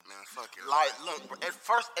motherfucker. Like, look, at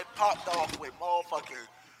first it popped off with motherfucking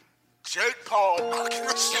Jake Paul knocking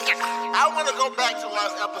the shit. I want to go back to the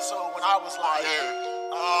last episode when I was like,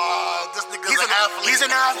 this nigga's an athlete. He's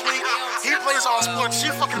an athlete. He plays all sports. She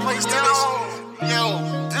fucking plays tennis. Yo,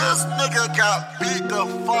 this nigga got beat the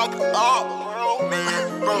fuck up, bro.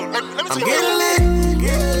 Man, bro, let me tell you. I'm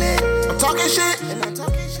getting lit. I'm talking shit.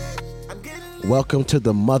 Welcome to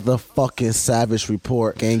the motherfucking Savage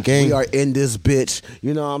Report. Gang, gang. We are in this bitch.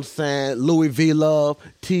 You know what I'm saying? Louis V Love,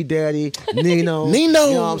 T Daddy, Nino. Nino.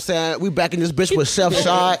 You know what I'm saying? We back in this bitch with Chef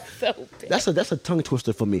Shad. So That's a tongue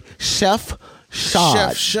twister for me. Chef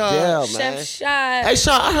Shad. Chef Shad. Yeah, man. Chef Shad. Hey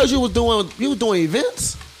Shad, I heard you was doing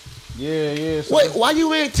events. Yeah. So Wait, why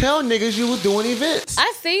you ain't tell niggas you was doing events?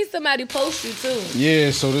 I seen somebody post you too.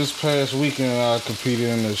 Yeah, so this past weekend I competed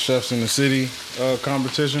in the Chefs in the City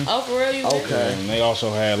competition. Oh, for real? You did? Okay. And they also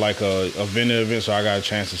had like a vendor event, so I got a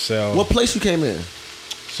chance to sell. What place you came in?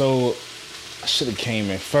 So I should have came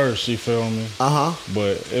in first, you feel me?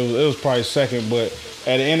 But it was probably second. But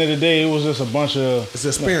at the end of the day, it was just a bunch of It's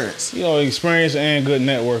experience. Experience and good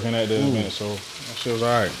networking at the event. So that shit was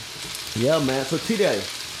all right. Yeah, man. So T Daddy,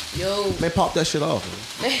 Yo. man, pop that shit off.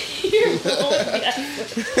 You're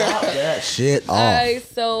Pop that shit off. Alright,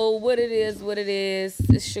 so what it is.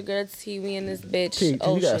 It's your girl T. We in this bitch. T,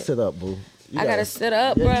 oh, you gotta shit. sit up, boo. I gotta sit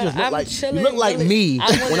up, Yeah, bro. you just look I'm like, chilling. You look like really. me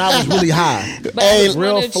when I was really high. But I just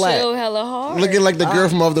real wanna flat. chill hella hard. Looking like the girl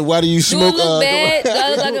from Off the Why Do You Do Smoke? it look bad? Do I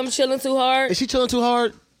look like I'm chilling too hard? Is she chilling too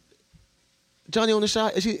hard? Johnny on the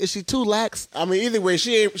shot? Is she too lax? I mean, either way,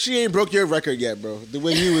 she ain't broke your record yet, bro. The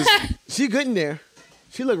way you was. She good in there.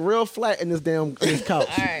 She look real flat in this couch.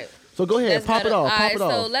 All right. So go ahead, That's pop it better. off. All Pop right, it so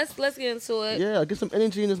off. let's get into it. Yeah, get some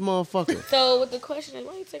energy in this motherfucker. So with the question is,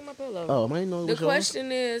 why you take my pillow? Oh, I ain't know it The was yours.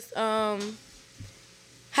 question is,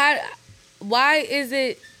 why is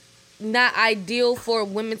it not ideal for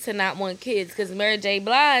women to not want kids? Because Mary J.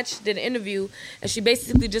 Blige did an interview and she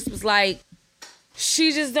basically just was like,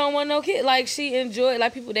 she just don't want no kid. Like she enjoyed,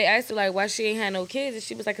 like people they asked her like why she ain't had no kids, and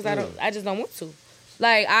she was like, because I just don't want to.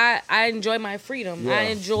 Like I enjoy my freedom. Yeah. I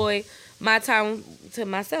enjoy my time to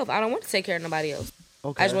myself. I don't want to take care of nobody else.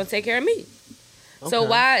 Okay. I just want to take care of me. So Okay.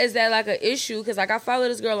 why is that like an issue? Because like I follow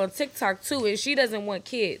this girl on TikTok too, and she doesn't want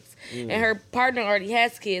kids, and her partner already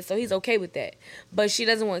has kids, so he's okay with that. But she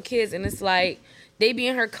doesn't want kids, and it's like they be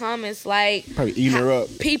in her comments like Probably eating her up.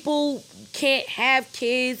 people can't have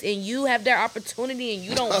kids, and you have their opportunity, and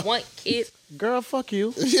you don't want kids. Girl, fuck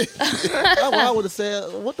you. That's what I would have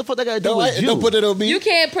said. What the fuck that got to do with you? Don't put it on me. You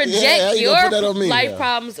can't project how you gonna put that your on me? life Yeah.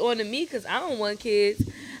 problems onto me because I don't want kids.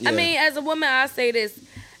 Yeah. I mean, as a woman, I say this.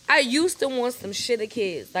 I used to want some shit of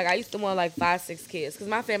kids. Like, I used to want, like, 5-6 kids. Because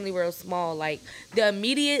my family real small. Like, the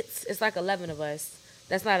immediates, it's like 11 of us.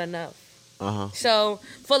 That's not enough. So,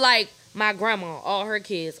 for, like, my grandma, all her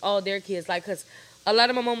kids, all their kids. Like, because a lot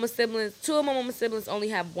of my mama's siblings, 2 of my mama's siblings only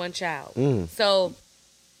have 1 child. So,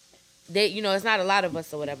 they, it's not a lot of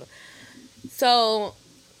us or whatever. So,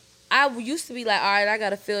 I used to be like, all right, I got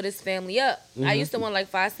to fill this family up. I used to want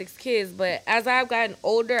like 5-6 kids, but as I've gotten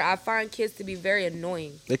older, I find kids to be very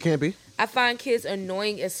annoying. They can't be. I find kids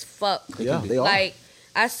annoying as fuck. Yeah, they are. Like,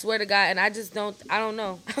 I swear to God, and I don't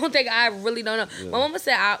know. I really don't know. Yeah. My mama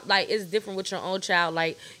said, it's different with your own child.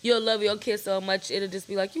 Like, you'll love your kid so much, it'll just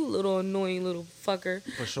be like, you little annoying little fucker.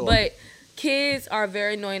 For sure. But kids are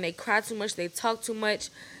very annoying. They cry too much. They talk too much.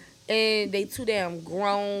 And they too damn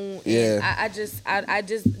grown. Yeah. And I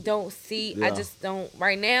just don't see. Yeah. I just don't.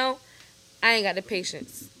 Right now, I ain't got the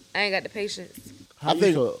patience. How I you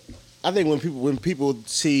think- feel? I think when people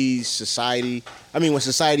see society, when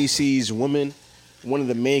society sees women, one of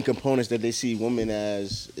the main components that they see women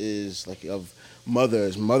as is like of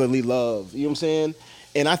motherly love. You know what I'm saying?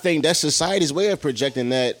 And I think that's society's way of projecting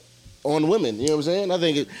that on women. You know what I'm saying? I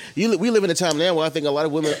think we live in a time now where I think a lot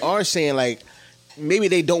of women are saying like, maybe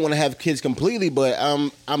they don't want to have kids completely, but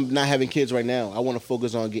I'm not having kids right now. I want to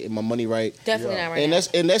focus on getting my money right. Definitely not right now.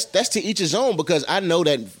 And that's to each his own, because I know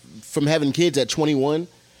that from having kids at 21,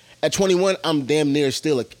 I'm damn near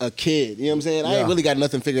still a kid. You know what I'm saying? I ain't really got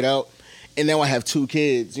nothing figured out. And now I have 2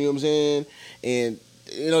 kids. You know what I'm saying? And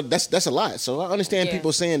that's a lot. So I understand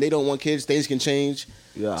people saying they don't want kids. Things can change.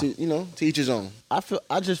 Yeah. To each his own.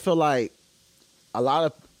 I just feel like a lot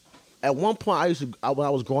of. At one point, when I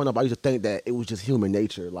was growing up, I used to think that it was just human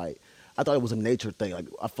nature. Like, I thought it was a nature thing. Like,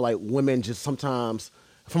 I feel like women just sometimes,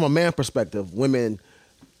 from a man perspective, women,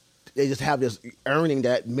 they just have this earning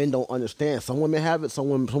that men don't understand. Some women have it, some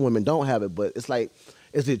women don't have it. But it's like,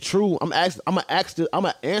 is it true? I'm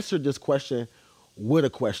gonna answer this question with a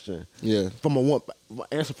question. Yeah.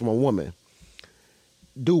 Answer from a woman.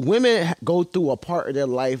 do women go through a part of their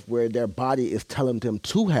life where their body is telling them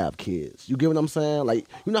to have kids? You get what I'm saying? Like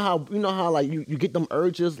you know how like you get them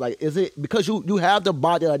urges. Like is it because you have the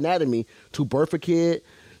body anatomy to birth a kid?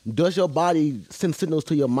 Does your body send signals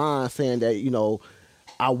to your mind saying that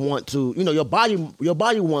I want to? Your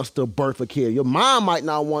body wants to birth a kid. Your mind might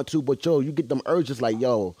not want to, but you get them urges like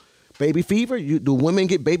baby fever. Do women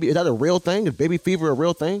get baby? Is that a real thing? Is baby fever a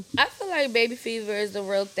real thing? I feel like baby fever is a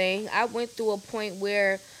real thing. I went through a point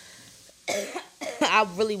where I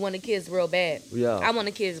really wanted kids real bad. Yeah. I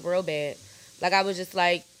wanted kids real bad. Like I was just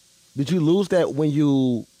like. Did you lose that when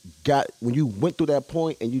you went through that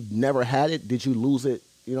point and you never had it? Did you lose it?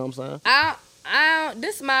 You know what I'm saying?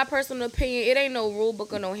 This is my personal opinion. It ain't no rule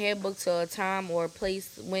book or no handbook to a time or a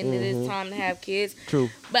place when it is time to have kids. True.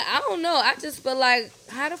 But I don't know. I just feel like,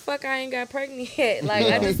 how the fuck I ain't got pregnant yet? Like,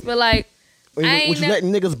 I just feel like Would you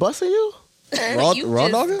letting niggas busting you? Raw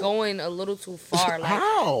just going a little too far. Like,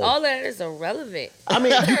 how? All that is irrelevant. I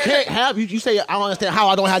mean, you can't have. You say I don't understand how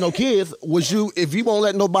I don't have no kids. If you won't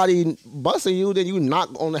let nobody busting you, then you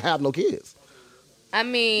not gonna have no kids. I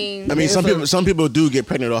mean, some people do get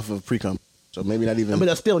pregnant off of pre-cum, so maybe not even. But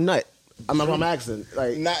that's still nut. I'm asking,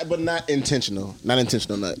 like, not intentional, not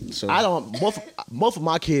intentional nut. So I don't. Both of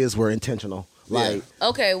my kids were intentional. Like,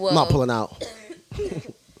 okay, well, I'm not pulling out.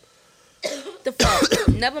 The fuck.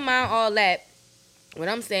 Never mind all that. What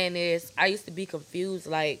I'm saying is, I used to be confused.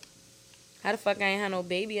 Like, how the fuck I ain't had no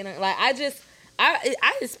baby? And like,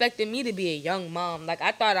 I expected me to be a young mom. Like,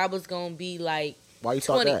 I thought I was gonna be like. Why you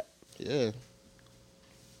 20. thought that? Yeah.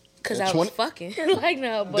 Cause I was fucking. Like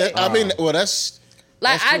no, but that's.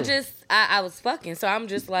 Like that's I was fucking. So I'm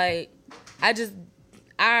just like, I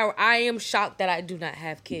am shocked that I do not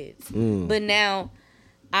have kids. But now,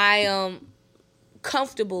 I am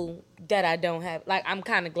comfortable that I don't have. Like I'm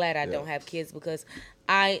kind of glad I don't have kids because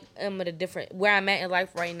I am at a different where I'm at in life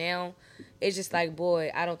right now. It's just like,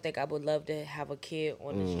 boy, I don't think I would love to have a kid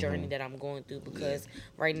on this journey that I'm going through because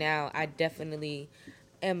right now I definitely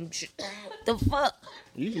am. What the fuck?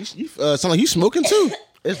 You sound like you smoking too.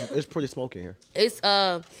 It's pretty smoky here. It's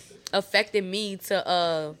affecting me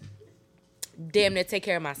to damn near take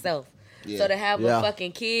care of myself. Yeah. So to have a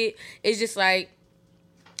fucking kid, it's just like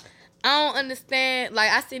I don't understand. Like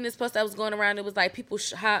I seen this post that was going around. It was like people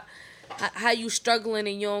how you struggling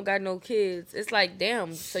and you don't got no kids. It's like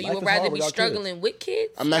damn. So you would rather be struggling with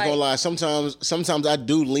kids? I'm not gonna lie. Sometimes I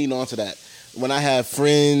do lean onto that when I have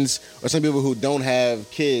friends or some people who don't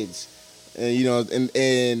have kids, and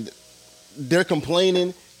and they're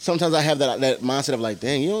complaining. Sometimes I have that mindset of like,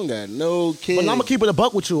 dang, you don't got no kids. But I'm gonna keep it a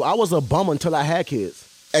buck with you. I was a bum until I had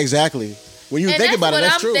kids. Exactly. When you think about it,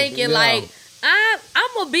 that's true. I'm thinking like, I'm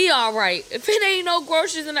gonna be all right. If it ain't no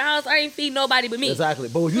groceries in the house, I ain't feed nobody but me. Exactly.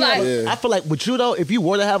 But if you I feel like with you though, if you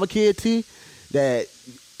were to have a kid, T, that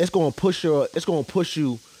it's gonna push you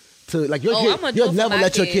to like your kid. You'll never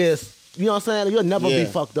let your kids. You know what I'm saying? You'll never be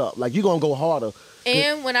fucked up. Like you're gonna go harder.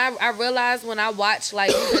 And when I realized when I watch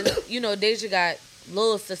like Deja got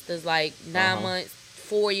little sisters like 9 months,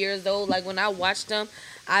 4 years old. Like when I watch them,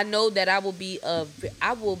 I know that I will be a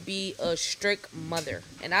strict mother,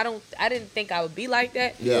 and I didn't think I would be like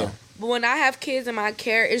that. Yeah. But when I have kids in my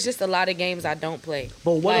care, it's just a lot of games I don't play.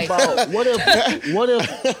 But what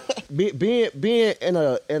if being in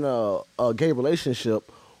a gay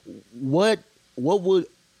relationship? What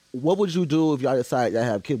would you do if y'all decide to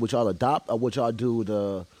have kids? Would y'all adopt or would y'all do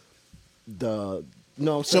the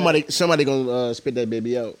no? Somebody gonna spit that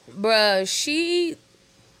baby out. Bruh, she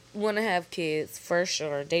wanna have kids for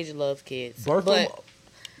sure. Deja loves kids, but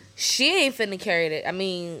she ain't finna carry it. I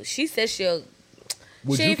mean, she said she'll.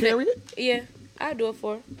 Would you carry it? Yeah, I'd do it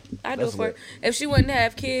for her. I'd do it for her. If she wanted to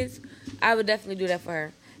have kids, I would definitely do that for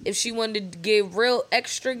her. If she wanted to get real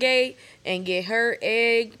extra gay and get her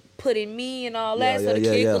egg put in me and all that, so the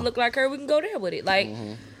kid would look like her, we can go there with it. Like,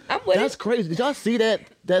 I'm with it. That's crazy. Did y'all see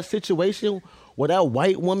that situation where that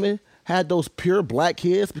white woman had those pure black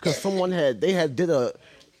kids because someone did a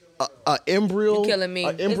embryo? You're killing me.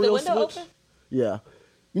 An embryo Is the window switch? open? Yeah.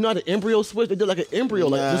 You know how the embryo switch? They did like an embryo.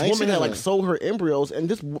 Nah, this woman had like sold her embryos, and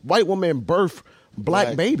this white woman birthed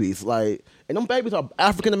black babies. Like, and them babies are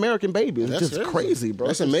African American babies. It's just crazy, bro.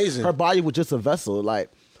 That's amazing. Her body was just a vessel. Like,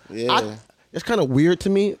 it's kind of weird to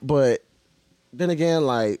me, but then again,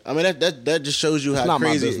 like, I mean, that just shows you how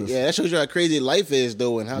crazy. Yeah, that shows you how crazy life is,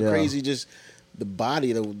 though, and how crazy just the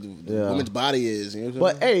body, the woman's body is. You know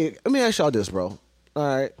what I'm saying? Hey, let me ask y'all this, bro.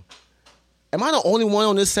 All right. Am I the only one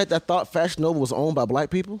on this set that thought Fashion Nova was owned by black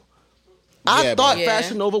people? I thought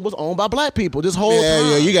Fashion Nova was owned by black people this whole time.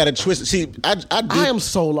 Yeah, you got to twist it. See, I am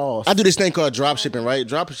so lost. I do this thing called drop shipping, right?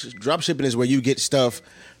 Drop shipping is where you get stuff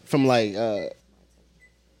from like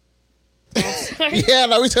Yeah,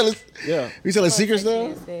 no, we telling secrets Someone now. texted me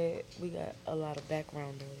and said we got a lot of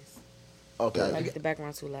background noise. Okay. Like the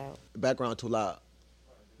background too loud. Background too loud.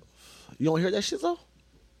 You don't hear that shit though?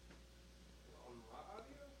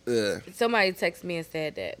 Yeah. Somebody texted me and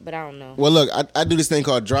said that, but I don't know. Well, look, I do this thing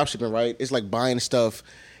called drop shipping, right? It's like buying stuff.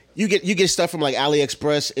 You get stuff from like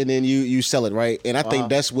AliExpress and then you sell it, right? And I think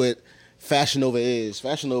that's what Fashion Nova is.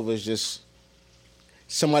 Fashion Nova is just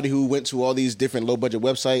somebody who went to all these different low budget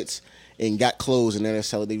websites and got clothes and then they're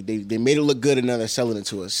selling. They made it look good and now they're selling it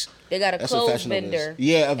to us. They got a That's what clothes Fashion Nova is. vendor.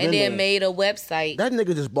 Yeah, a vendor. And then made a website. That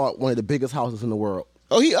nigga just bought one of the biggest houses in the world.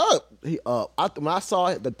 Oh, he up. He when I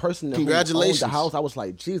saw the person that Congratulations. owned the house, I was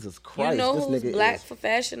like, Jesus Christ, You know this who's nigga black is for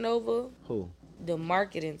Fashion Nova? who? The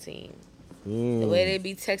marketing team. The way they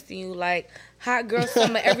be texting you like, hot girl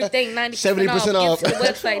summer, everything 90% 70% off. off. Get to the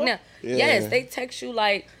website now. Yeah. Yes, they text you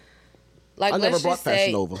like I never let's bought just say,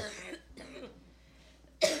 Fashion Nova.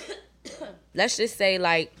 let's just say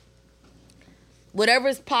like,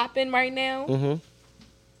 whatever's popping right now,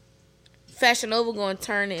 Fashion Nova going to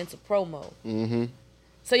turn it into promo. Mm-hmm.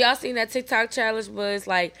 So y'all seen that TikTok challenge was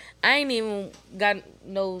like, I ain't even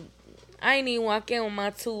walk in with my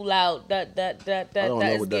too loud. That know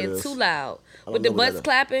is what that getting is. too loud. I With don't the know what butts that is.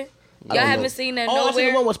 clapping. I Y'all don't haven't know. seen that Oh, I seen the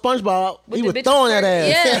nowhere. one with SpongeBob. With He the was bitches throwing that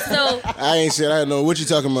ass. Yeah, so I ain't said I don't know what you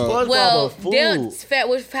talking about. SpongeBob well, a fool.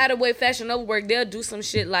 with how the way Fashion Nova work, they'll do some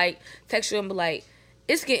shit like text you and be like,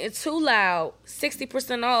 it's getting too loud,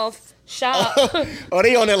 60% off, shop. Oh,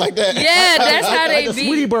 they on there like that. Yeah, that's how they Like the be.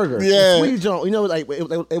 Sweetie Burger. Yeah. The Sweetie Joint. You know, like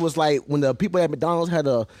it was like when the people at McDonald's had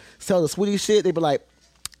to sell the Sweetie shit, they be like,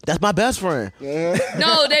 that's my best friend.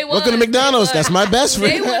 No, they want. Welcome to McDonald's. That's my best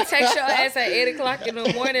friend. They will text your ass at 8 o'clock in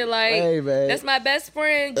the morning like, Hey, man. that's my best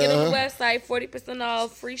friend. Get on the website, 40%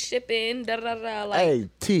 off, free shipping, da-da-da-da. Like, Hey,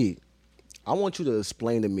 T, I want you to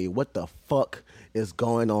explain to me what the fuck is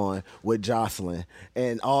going on with Jocelyn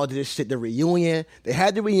and all this shit. The reunion. They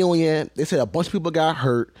had the reunion. They said a bunch of people got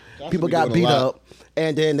hurt. People be got doing a beat lot. up.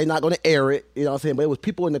 And then they're not going to air it. You know what I'm saying? But it was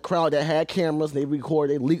people in the crowd that had cameras. They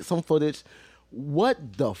recorded. They leaked some footage.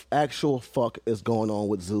 What the actual fuck is going on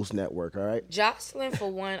with Zeus Network, all right? Jocelyn, for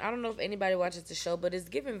one, I don't know if anybody watches the show, but it's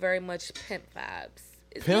giving very much pimp vibes.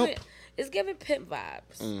 Pimp? It's giving pimp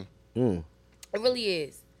vibes. Mm. It really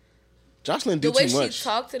is. Jocelyn do The way too she much.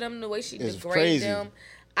 talked to them, the way she It's degrade crazy. them,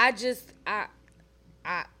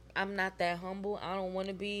 I'm not that humble. I don't want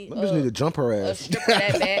to be I just need to jump her a ass. stripper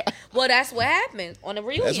that bad. Well, that's what happened on the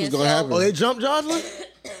reunion. That's what's gonna So, happen. Oh, they jumped Jocelyn?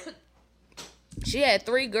 She had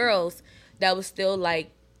 3 girls that was still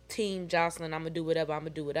like, Team Jocelyn, I'm gonna do whatever.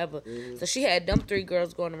 Mm-hmm. So she had them 3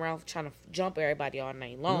 girls going around trying to jump everybody all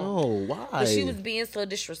night long. No, why? But she was being so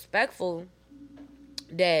disrespectful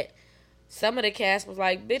that some of the cast was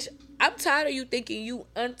like, bitch, I'm tired of you thinking you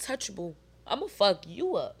untouchable. I'm gonna fuck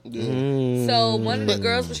you up. So one of the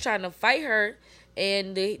girls was trying to fight her,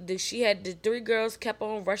 and she had the 3 girls kept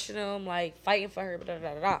on rushing them, like fighting for her. Blah,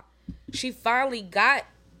 blah, blah, blah. She finally got,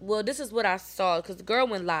 well, this is what I saw, because the girl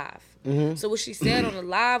went live. So what she said on the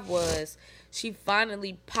live was she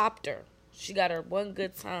finally popped her. She got her one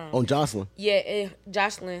good time. On Jocelyn. Yeah, and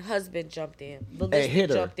Jocelyn's husband jumped in. And hit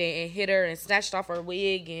her. Jumped in and hit her and snatched off her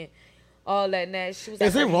wig and all that. And that. She was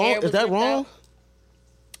Is like, it her wrong? hair Is was that ripped wrong?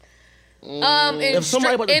 out. If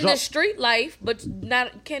somebody about to in the drop- street life, but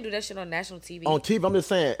not you can't do that shit on national TV. On TV, I'm just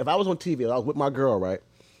saying, if I was on TV, I was with my girl, right?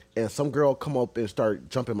 And some girl come up and start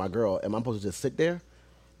jumping my girl, am I supposed to just sit there?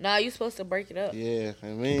 Nah, you supposed to break it up. Yeah, I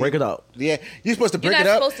mean, Break it up. Yeah, you're supposed to You're break not it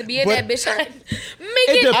up. supposed to be in but that bitch.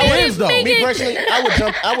 It depends, though. Me personally,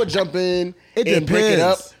 I would jump in It and break it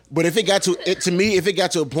up. depends. But if it got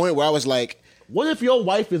to a point where I was like, What if your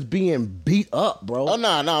wife is being beat up, bro? oh no,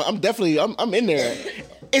 I'm in there.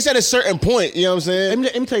 It's at a certain point, you know what I'm saying?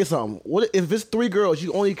 Let me tell you something. What if it's 3 girls?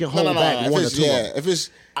 You only can hold back If one or it's, 2. yeah, if it's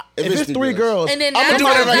 3 girls, And then I'm gonna 9 do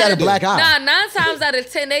whatever I times gotta out do. of- Black eye. Nah, 9 times out of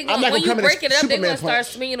 10, they I'm not gonna, gonna when you come in break a it up, they Superman gonna start punch.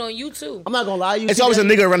 swinging on you too. I'm not gonna lie to you. It's T, always a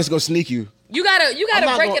nigga around that's gonna sneak you. You gotta I'm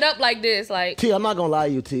not break gonna- it up like this, like. T, I'm not gonna lie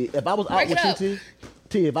to you, T. If I was out Break with it you, up.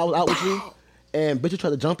 T, if I was out with you, and bitches try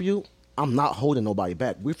to jump you, I'm not holding nobody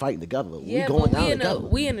back. We're fighting together. Yeah, we going but down we in together.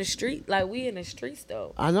 we in the street, like we in the streets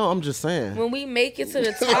though. I know. I'm just saying. When we make it to the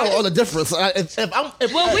I don't know top, the difference.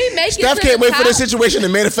 when we make it Steph to can't the wait top, for the situation to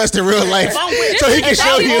manifest in real life, so he can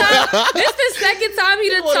show you. This the second time he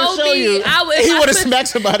done wanna told show me you. I would. He I would've would- smacked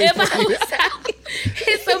somebody If for I you. was out,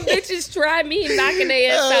 if some bitches try me knocking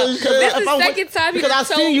their ass Oh, out. shit. This If the I'm with- second time he because done I've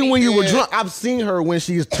told seen you me. when you were Yeah. drunk. I've seen her when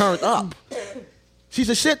she's turned up. She's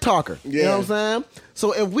a shit talker. You know what I'm saying?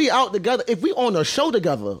 So if we out together, if we on a show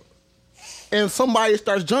together, and somebody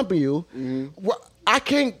starts jumping you, I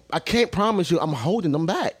can't promise you I'm holding them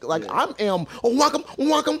back. Like I am.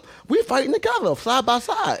 Welcome. We fighting together side by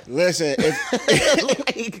side. Listen,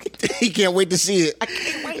 if he can't wait to see it. I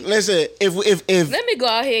can't wait. Listen, if Let me go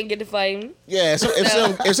out here and get the fighting. yeah, so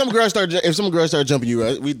if some girls start jumping you,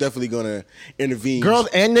 right, we definitely gonna intervene. Girls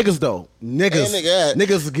and niggas though.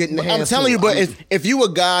 Niggas getting the hands. I'm telling you, but if you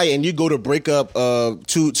a guy and you go to break up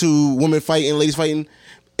two women fighting, ladies fighting,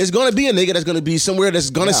 it's gonna be a nigga that's gonna be somewhere that's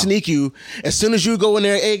gonna sneak you. As soon as you go in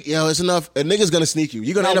there, hey, it's enough. A nigga's gonna sneak you.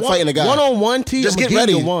 You're gonna end up fighting a guy. 1-on-1, Just get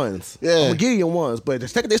ready. Your ones. Yeah. I'm gonna give you your ones. But the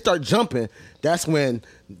second they start jumping, that's when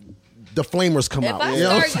the flamers come out.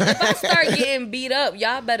 If I start getting beat up,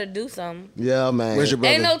 y'all better do something. Yeah, man. Where's your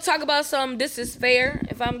brother? Ain't no talk about something. This is fair.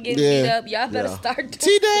 If I'm getting beat up, y'all better start doing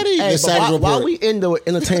T-Daddy. Hey, The while we in the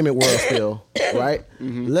entertainment world still, right?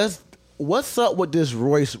 Mm-hmm. What's up with this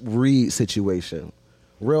Royce Reed situation?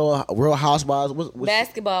 Real Housewives.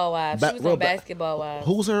 Basketball Wives. She was on Basketball Wives.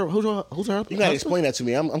 Who's her? You gotta explain that to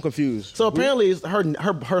me. I'm confused. So apparently,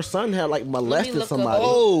 her son had like molested somebody.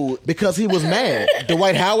 Oh, because he was mad.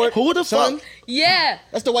 Dwight Howard. Who the son? fuck? Yeah,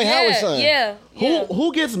 That's Dwight Howard's son. Yeah.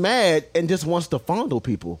 Who gets mad and just wants to fondle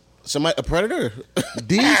people? A predator.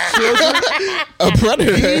 These children. A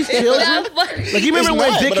predator. These children. Like you remember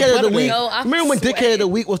when Dickhead of the Week? Remember when Dickhead of the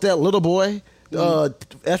Week was that little boy?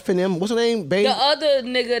 F&M, what's her name? Baby? The other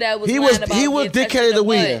nigga that was he was Dickhead of the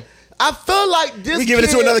Week. I feel like this. We giving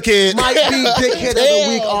it to another kid. Might be Dickhead of the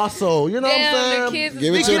Week also. You know what I'm saying?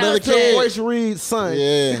 Give it to another kid. Royce Reed's son.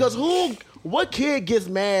 Yeah. Because what kid gets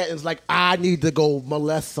mad and is like, I need to go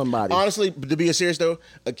molest somebody? Honestly, to be serious though,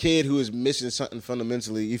 a kid who is missing something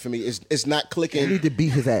fundamentally, you feel me? It's not clicking. You need to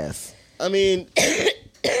beat his ass. I mean,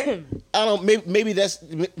 I don't. Maybe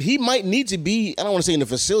he might need to be. I don't want to say in the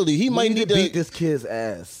facility. He might need to beat this kid's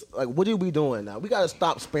ass. Like, what are we doing now? We got to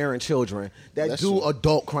stop sparing children that do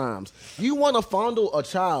adult crimes. You want to fondle a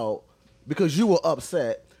child because you were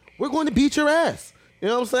upset? We're going to beat your ass. You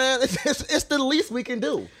know what I'm saying? It's the least we can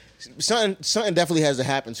do. Something definitely has to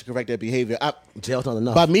happen to correct that behavior. Jail's not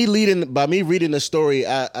enough. By me reading the story,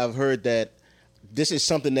 I've heard that this is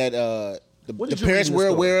something that the parents were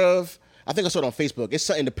aware of. I think I saw it on Facebook. It's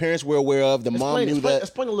something the parents were aware of. The mom knew that.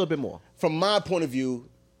 Explain a little bit more. From my point of view,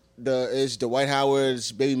 it's Dwight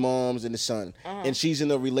Howard's baby moms and the son, and she's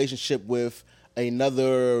in a relationship with a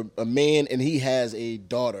man, and he has a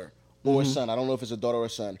daughter or a son. I don't know if it's a daughter or a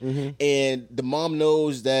son. And the mom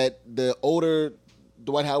knows that the older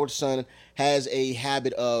Dwight Howard's son has a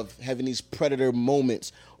habit of having these predator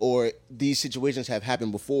moments, or these situations have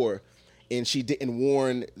happened before. And she didn't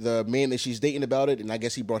warn the man that she's dating about it, and I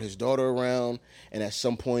guess he brought his daughter around, and at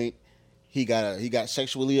some point he got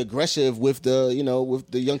sexually aggressive with the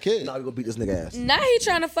young kid. Now we gonna beat this nigga ass. Now he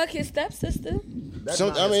trying to fuck his stepsister. I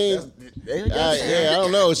don't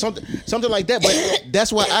know, something like that. But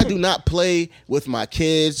that's why I do not play with my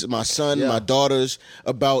kids, my son, my daughters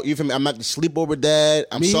about. You feel me? I'm not the sleepover dad.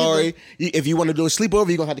 I'm sorry. If you want to do a sleepover,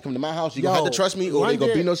 you're gonna have to come to my house. You're gonna have to trust me, or there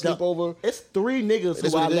gonna be no sleepover. It's 3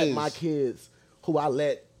 niggas who I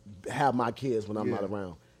let have my kids when I'm not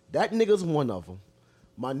around. That nigga's one of them.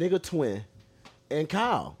 My nigga twin and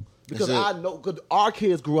Kyle. Because I know, because our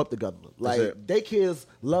kids grew up together. Like, they kids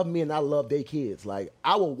love me and I love their kids. Like,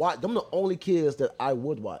 I will watch. Them the only kids that I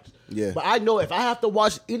would watch. Yeah. But I know if I have to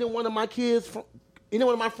watch any one of my kids, any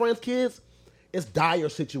one of my friends' kids, it's dire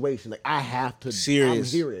situation. Like, I have to.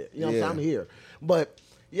 Serious. I'm here. You know what I'm saying? I'm here. But,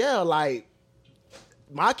 yeah, like,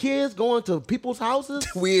 my kids going to people's houses.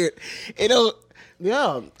 Weird. It don't.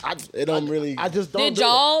 Yeah, I just don't. Did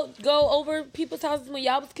y'all go over people's houses when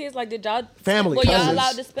y'all was kids? Like, did y'all family? Were y'all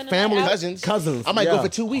allowed to spend a night out? Cousins. I might go for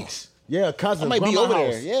 2 weeks. Yeah, cousins. I might be over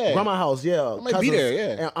there. Yeah, grandma house. Yeah, I might be there.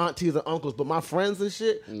 Yeah, and aunties and uncles. But my friends and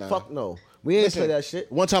shit. Nah. Fuck no. We ain't play that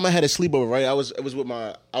shit. One time I had a sleepover. Right, I was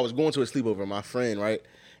going to a sleepover. My friend, right.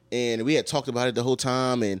 And we had talked about it the whole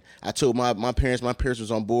time, and I told my parents. My parents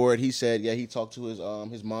was on board. He said, yeah, he talked to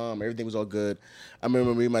his mom. Everything was all good. I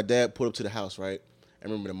remember me and my dad pulled up to the house, right? I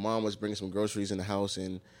remember the mom was bringing some groceries in the house,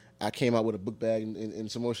 and I came out with a book bag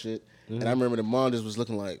and some more shit. And I remember the mom just was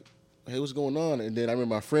looking like, hey, what's going on? And then I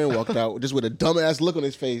remember my friend walked out just with a dumbass look on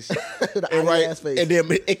his face. Ass face. And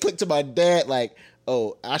then it clicked to my dad like,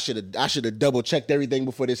 oh, I should have double checked everything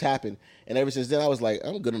before this happened. And ever since then, I was like,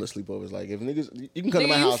 I'm good on the sleepovers. Like, if niggas, you can come to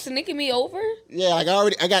my house. You sneaking me over? Yeah, like I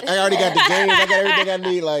already got the games. I got everything I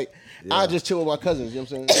need. Like, I just chill with my cousins. You know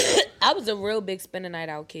what I'm saying? I was a real big spend a night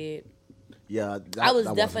out kid. Yeah, I was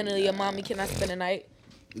definitely a mommy. Can I spend a night?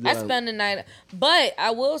 I spend the night, but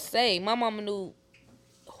I will say my mama knew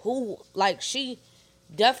who. Like, she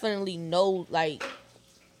definitely know. Like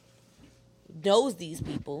knows these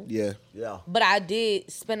people. Yeah. But I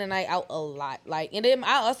did spend the night out a lot. Like, and then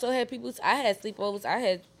I also had people. I had sleepovers. I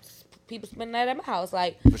had people spend the night at my house.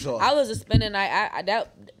 Like, For sure. I was just spending the night.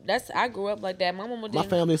 I grew up like that. My mama didn't. My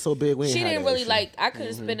family's so big. She didn't really like. I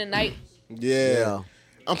couldn't spend the night. Yeah.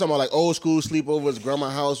 I'm talking about like old school sleepovers,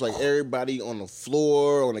 grandma's house, like everybody on the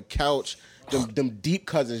floor, on the couch. Them deep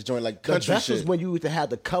cousins join like country That's shit. just when you used to have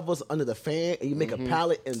the covers under the fan and you make a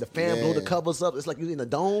pallet and the fan blow the covers up. It's like you're in a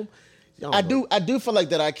dome. I do feel like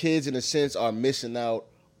that our kids in a sense are missing out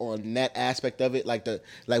on that aspect of it. Like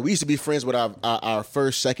we used to be friends with our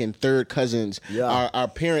first, second, third cousins, our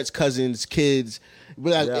parents' cousins, kids.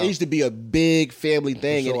 But it used to be a big family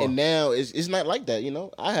thing, sure. and now it's not like that. You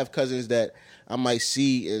know, I have cousins that I might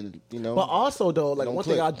see, and you know. But also though, like one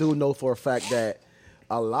click. thing I do know for a fact that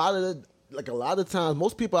a lot of times,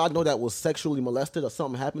 most people I know that was sexually molested or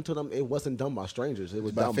something happened to them, it wasn't done by strangers. It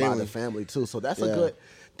was done by the family too. So that's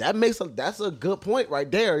that's a good point right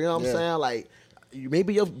there. You know what I'm saying? Like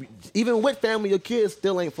maybe even with family, your kids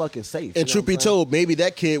still ain't fucking safe. And truth be told, maybe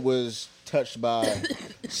that kid was touched by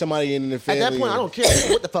somebody in the family. At that point, I don't care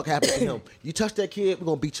what the fuck happened to him. You touch that kid, we're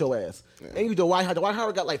gonna beat your ass. And you the White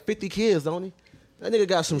Howard got like 50 kids, don't he? That nigga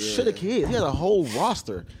got some shit of kids. He had a whole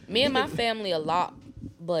roster. Me and my family a lot,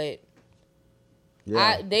 but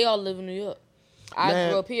they all live in New York. I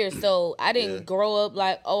grew up here, so I didn't grow up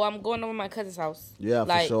like, oh, I'm going over my cousin's house. Yeah,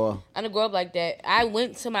 like, for sure. I didn't grow up like that. I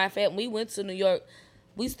went to my family. We went to New York.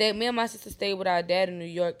 Me and my sister stayed with our dad in New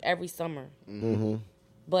York every summer. Mm-hmm.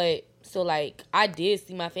 But, so, like, I did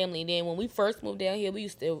see my family. And then when we first moved down here, we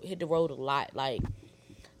used to hit the road a lot. Like,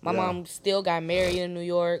 my mom still got married in New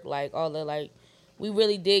York. Like, all the, like, we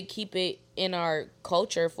really did keep it in our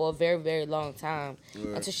culture for a very, very long time.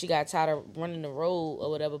 Until she got tired of running the road or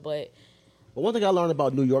whatever. But one thing I learned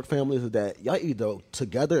about New York families is that y'all either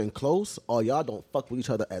together and close or y'all don't fuck with each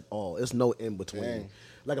other at all. It's no in between. Dang.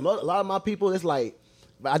 Like a lot of my people, it's like,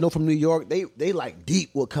 I know from New York, they like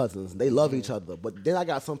deep with cousins. They love each other. But then I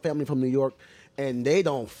got some family from New York, and they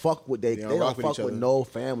don't fuck with they don't fuck with no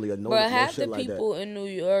family or no. But no half shit the like people that. in New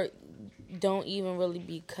York don't even really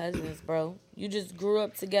be cousins, bro. You just grew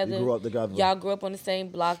up together. You grew up together. Y'all grew up on the same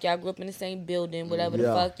block. Y'all grew up in the same building. Whatever the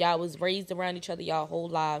fuck. Y'all was raised around each other y'all whole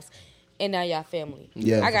lives, and now y'all family.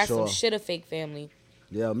 Yeah, I got for sure. some shit of fake family.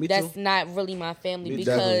 Yeah, me That's too. not really my family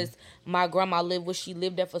because my grandma lived where she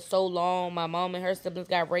lived there for so long. My mom and her siblings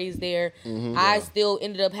got raised there. I still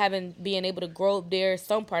ended up being able to grow up there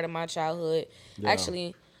some part of my childhood.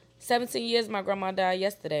 Actually, 17 years my grandma died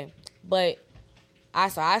yesterday. But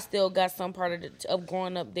I still got some part of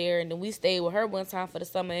growing up there, and then we stayed with her one time for the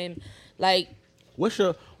summer. And like, what's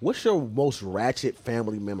your most ratchet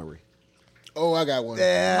family memory? Oh, I got one.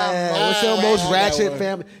 Yeah. What's your most ratchet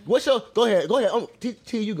family? Go ahead.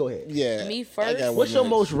 T, you go ahead. Yeah. Me first. What's your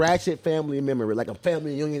most ratchet family memory? Like a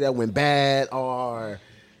family union that went bad, or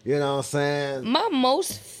you know what I'm saying? My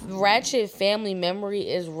most ratchet family memory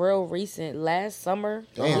is real recent. Last summer,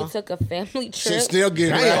 we took a family trip. She's still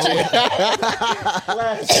getting ratchet.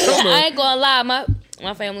 I ain't gonna lie,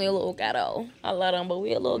 my family a little ghetto. I love them, but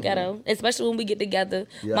we a little ghetto. Especially when we get together.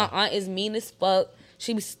 Yeah. My aunt is mean as fuck.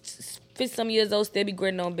 She be 50-some years old, still be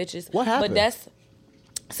gritting on bitches. What happened? But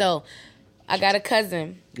so I got a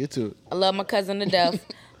cousin. Get to it. I love my cousin to death.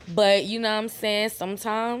 But you know what I'm saying?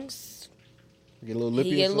 Sometimes get a little lippy.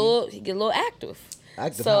 He get a little active.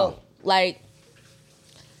 Active so how? like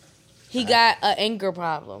he got an anger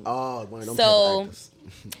problem. Oh, one of them so actors.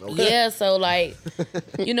 Okay. Yeah, so like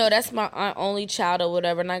you know, that's my aunt only child or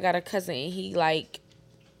whatever, and I got a cousin and he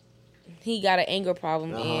got an anger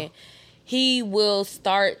problem and he will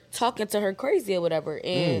start talking to her crazy or whatever,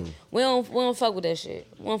 and we don't fuck with that shit.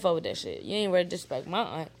 We don't fuck with that shit. You ain't ready to disrespect my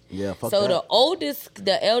aunt. Yeah, fuck so that.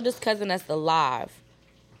 the eldest cousin that's alive,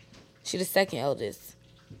 she the second eldest.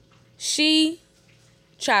 She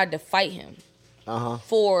tried to fight him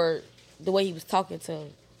for the way he was talking to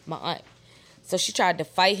my aunt. So she tried to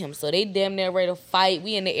fight him. So they damn near ready to fight.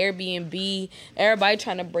 We in the Airbnb. Everybody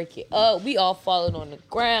trying to break it up. We all falling on the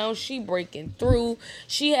ground. She breaking through.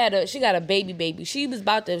 She got a baby. She was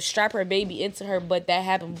about to strap her baby into her, but that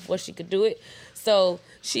happened before she could do it. So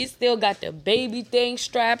she still got the baby thing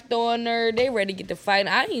strapped on her. They ready to get to fight.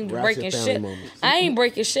 I ain't breaking shit. I ain't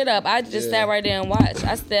breaking shit up. I just sat right there and watched.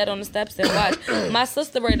 I sat on the steps and watched. My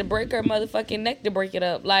sister ready to break her motherfucking neck to break it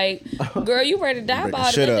up. Like, girl, you ready to die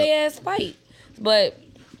about it? Let their ass fight. But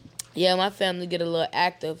yeah, my family get a little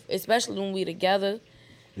active, especially when we together.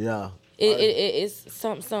 Yeah, it's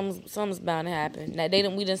something's bound to happen. Now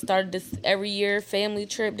we done started this every year family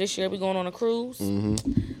trip. This year we going on a cruise.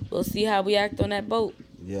 We'll see how we act on that boat.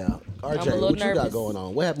 Yeah, RJ, what you got going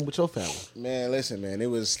on? What happened with your family? Man, listen, man. It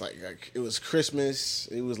was it was Christmas.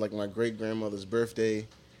 It was like my great grandmother's birthday,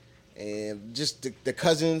 and just the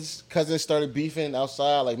cousins started beefing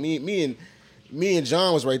outside. Like me and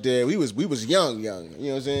John was right there. We was young. You know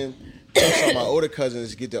what I'm saying? I saw my older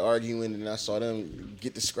cousins get to arguing, and I saw them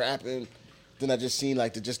get to scrapping. Then I just seen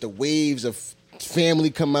the waves of family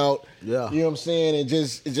come out. Yeah. You know what I'm saying? And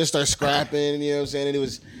it just start scrapping. You know what I'm saying? And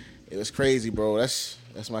it was crazy, bro. That's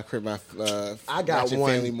my I got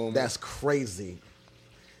one family moment. that's crazy.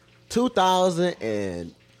 2000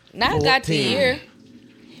 and now I got the year.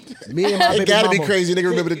 Me and my baby it gotta mama, be crazy, nigga.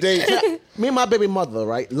 Remember the date? Me and my baby mother,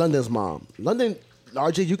 right? London's mom. London,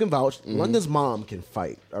 RJ, you can vouch. London's mom can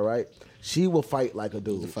fight. All right, she will fight like a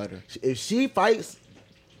dude. She's a fighter. If she fights,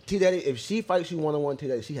 T-Daddy. If she fights you one-on-one,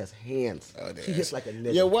 T-Daddy, she has hands. Oh, she hits like a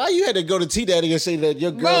nigga. Yeah, why you had to go to T-Daddy and say that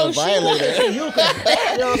your girl violated her? You know what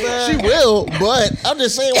I'm saying? She will, but I'm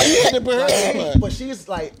just saying why you had to put her on. But she's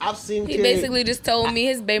like, I've seen. He basically just told me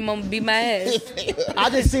his baby mama beat my ass. I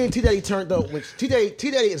just seen T-Daddy turned up when T-Daddy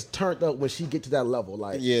is turned up when she get to that level.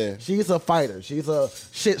 Like, yeah, she's a fighter. She's a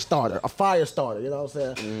shit starter, a fire starter. You know what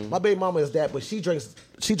I'm saying? My baby mama is that, but she just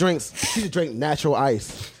drink natural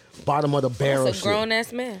ice. Bottom of the barrel. That's a grown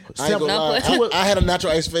ass man. I had a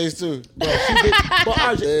natural ice face too. Bro, but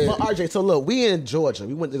RJ, so look, we in Georgia.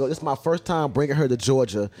 We went to go. This is my first time bringing her to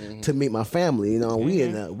Georgia to meet my family. You know,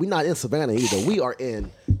 we not in Savannah either. We are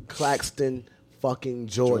in Claxton, fucking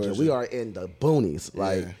Georgia. We are in the boonies.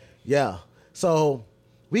 Like, yeah. So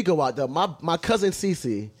we go out there. My cousin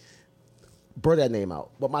Cece, blur that name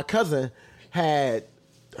out. But my cousin had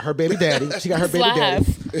her baby daddy. She got her baby daddy.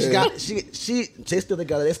 They still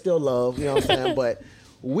together. They still love. You know what I'm saying? But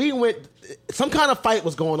we went. Some kind of fight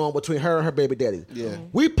was going on between her and her baby daddy. Yeah.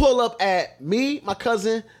 We pull up at me, my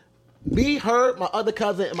cousin, her, my other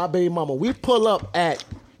cousin, and my baby mama. We pull up at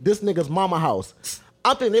this nigga's mama house.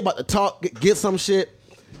 I'm thinking they about to talk, get some shit.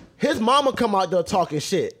 His mama come out there talking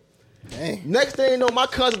shit. Dang. Next thing you know, my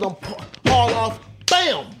cousin done haul off.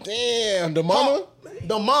 Bam. Damn. The mama.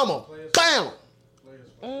 The mama. Bam.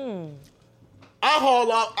 I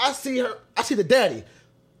haul off. I see her. I see the daddy.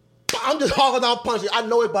 I'm just hauling out punches. I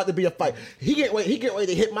know it's about to be a fight. He get ready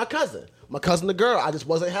to hit my cousin. My cousin, the girl. I just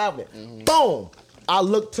wasn't having it. Boom. I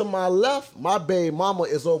look to my left. My baby mama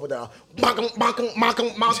is over there. I'm talking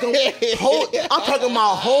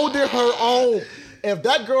about holding her own. If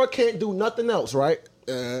that girl can't do nothing else, right?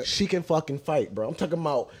 She can fucking fight, bro. I'm talking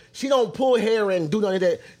about she don't pull hair and do none of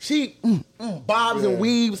that. She bobs and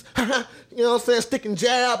weaves. You know what I'm saying? Stick and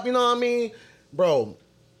jab. You know what I mean? Bro,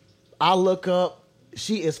 I look up.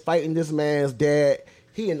 She is fighting this man's dad.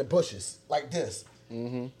 He in the bushes like this.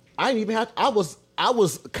 I didn't even have to, I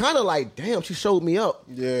was kind of like, damn, she showed me up.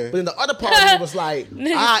 Yeah. But then the other part of me was like,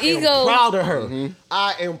 I am proud of her.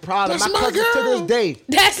 I am proud of my cousin to this day.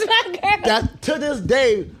 That's my girl. To this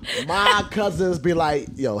day, my cousins be like,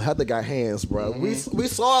 yo, Heather got hands, bro. We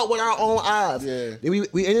saw it with our own eyes. Yeah. Then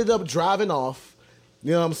we ended up driving off.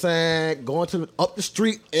 You know what I'm saying? Going up the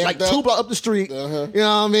street, like 2 blocks up the street. You know what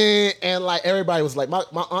I mean? And like everybody was like, my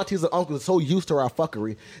aunties and uncles are so used to our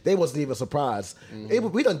fuckery, they wasn't even surprised.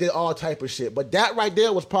 We done did all type of shit. But that right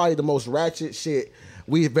there was probably the most ratchet shit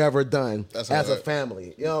we've ever done as a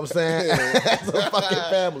family. You know what I'm saying? As a fucking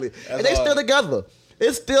family. And they still together.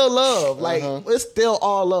 It's still love. Like, it's still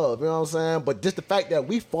all love. You know what I'm saying? But just the fact that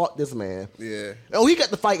we fought this man. Yeah. Oh, he got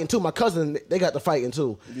the fighting too. My cousin, they got the fighting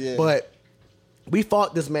too. Yeah. But we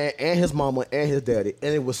fought this man and his mama and his daddy,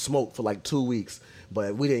 and it was smoke for like 2 weeks.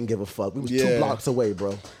 But we didn't give a fuck. We was 2 blocks away,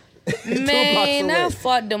 bro. Man, I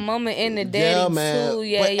fought the mama and the daddy too.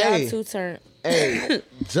 Yeah, but, y'all two turned. Hey,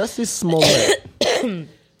 Justice Smollett.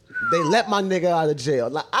 They let my nigga out of jail.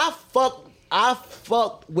 Like I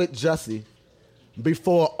fucked with Jussie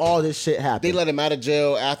before all this shit happened. They let him out of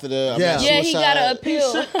jail after the suicide. He got an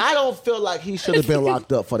appeal. I don't feel like he should have been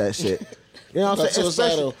locked up for that shit. You know what I'm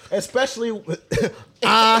saying? Especially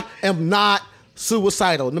I am not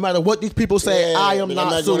suicidal. No matter what these people say, I am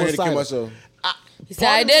not suicidal. He said,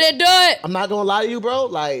 I didn't do it. I'm not gonna lie to you, bro.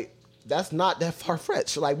 Like, that's not that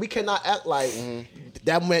far-fetched. Like, we cannot act like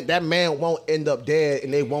that man won't end up dead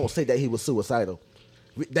and they won't say that he was suicidal.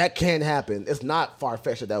 That can happen. It's not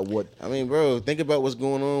far-fetched that would. I mean, bro, think about what's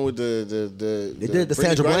going on with the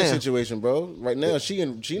Sandra Bland situation, bro. Right now, she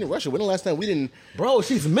in Russia. When the last time we didn't? Bro,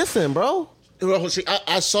 she's missing, bro.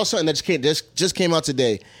 I saw something that just came out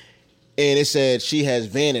today, and it said she has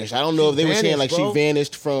vanished. I don't know if they were saying like she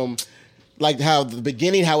vanished from, like how the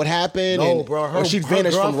beginning, how it happened. No, bro, or she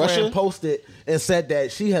vanished from Russia. Posted and said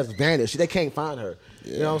that she has vanished. They can't find her.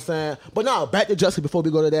 Yeah. You know what I'm saying? But no, back to Jussie before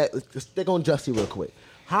we go to that. Let's stick on Jussie real quick.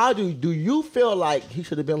 How do you feel like he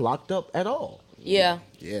should have been locked up at all? Yeah.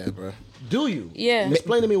 Yeah, bro. Do you? Yeah.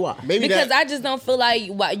 Explain to me why. Maybe because I just don't feel like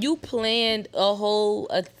you planned a whole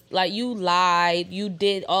like you lied, you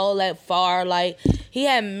did all that far. Like he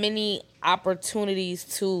had many opportunities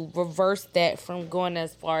to reverse that from going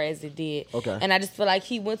as far as it did. Okay. And I just feel like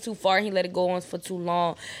he went too far. He let it go on for too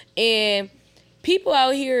long. And people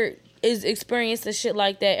out here is experiencing shit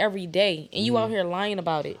like that every day, and you out here lying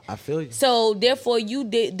about it. I feel you. So therefore, you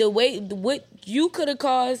did what you could have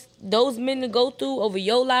caused those men to go through over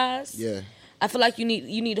your lies. Yeah. I feel like you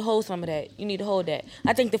need to hold some of that. You need to hold that.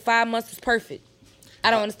 I think the 5 months was perfect. I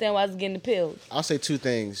don't understand why I was getting the pills. I'll say two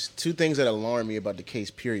things. Two things that alarm me about the case,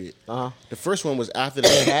 period. Uh-huh. The first one was after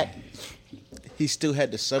the cat, he still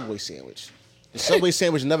had the Subway sandwich. The Subway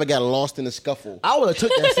sandwich never got lost in the scuffle. I would have took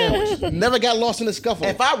that sandwich. Never got lost in the scuffle.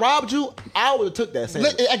 If I robbed you, I would have took that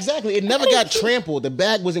sandwich. Exactly. It never got trampled. The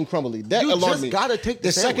bag wasn't crumbly. That You alarmed just me. gotta take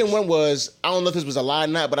the second sandwich. one was, I don't know if this was a lie or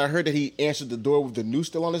not, but I heard that he answered the door with the noose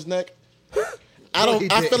still on his neck.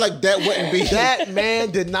 I feel like that wouldn't be. That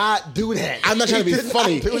man did not do that. I'm not trying to be He did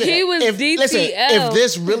funny. not do that. He was DTL. Listen, if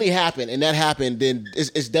this really happened and that happened, then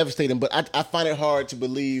it's devastating. But I find it hard to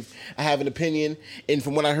believe. I have an opinion, and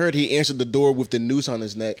from what I heard, he answered the door with the noose on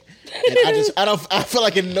his neck. And I feel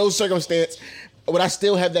like in no circumstance would I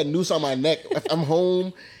still have that noose on my neck. If I'm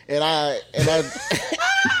home and I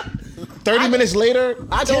 30 minutes later,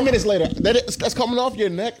 10 minutes later, that's coming off your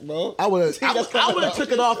neck, bro. I would have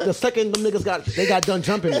took it off the second them niggas got done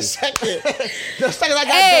jumping me. The second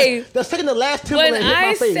The second the last Timberland When hit my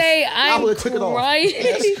I face, say I I'm would have took it off. crying,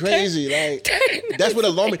 That's crazy. Like that's what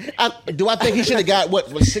alarmed me. Do I think he should have got what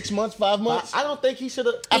 6 months, 5 months? I don't think he should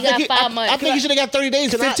have. He got 5 months. I think he should have got 30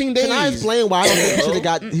 days, 15 days. Can I explain why I don't think he should have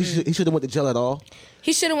got? He should have went to jail at all.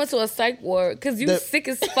 he should have went to a psych ward because you sick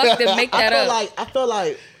as fuck to make that up. I feel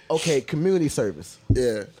like okay, community service. Yeah. You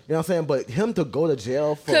know what I'm saying? But him to go to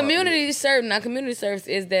jail for Community service. Now, community service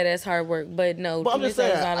is that's hard work, but no. But I'm just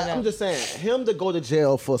saying. I'm just saying, him to go to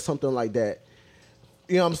jail for something like that.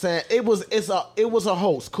 You know what I'm saying? It was a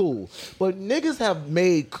hoax, cool. But niggas have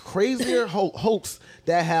made crazier hoax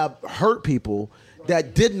that have hurt people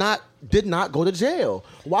that did not go to jail.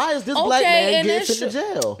 Why is this black man getting sent to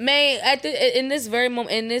jail? Man, in this very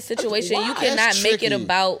moment, in this situation, you cannot make it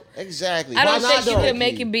about. Exactly. I don't think you can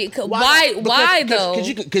make it be. Why though?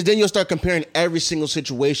 Because then you'll start comparing every single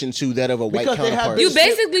situation to that of a white counterpart. You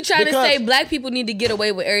basically trying to say black people need to get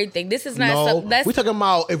away with everything. This is not. We're talking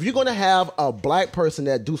about if you're gonna have a black person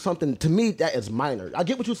that do something. To me, that is minor. I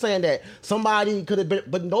get what you're saying, that somebody could have been,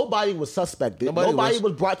 but nobody was suspected. Nobody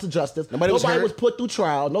was brought to justice. Nobody was put through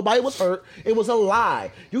trial. Nobody was hurt. It was a lie.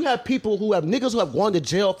 You have people niggas who have gone to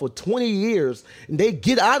jail for 20 years and they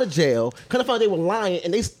get out of jail, kind of find they were lying,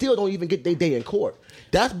 and they still don't even get their day in court.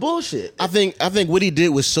 That's bullshit. I think what he did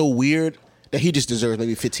was so weird that he just deserves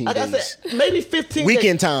maybe 15 days. I said, maybe 15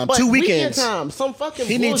 weekend time, 2 weekends. Weekend time, some fucking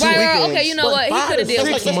he bullshit. needs 2 weekends. Okay, you know what? He could have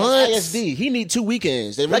did 6 months. ISD. He need 2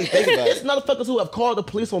 weekends. They really think about it. It's motherfuckers who have called the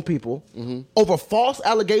police on people over false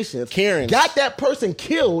allegations. Karens. Got that person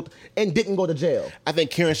killed and didn't go to jail. I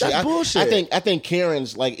think Karen should. That's bullshit. I think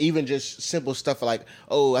Karen's like even just simple stuff like,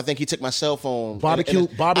 oh, I think he took my cell phone. Barbecue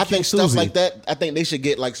I think Susie. stuff like that. I think they should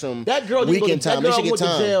get like some That girl weekend time. They should get went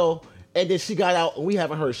time. to jail. And then she got out, and we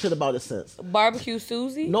haven't heard shit about it since. Barbecue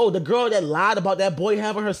Susie? No, the girl that lied about that boy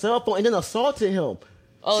having her cell phone and then assaulted him.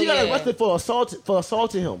 Oh, she got arrested for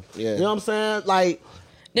assaulting him. Yeah. You know what I'm saying? Like,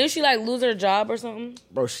 didn't she like lose her job or something?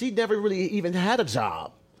 bro, she never really even had a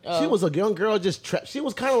job. Oh. She was a young girl, she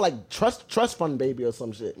was kind of like trust fund baby or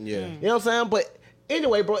some shit. Yeah. You know what I'm saying? But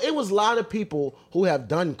anyway, bro, it was a lot of people who have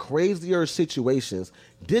done crazier situations,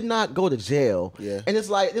 did not go to jail. Yeah. And it's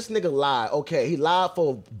like, this nigga lied. Okay, he lied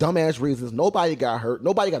for dumbass reasons. Nobody got hurt.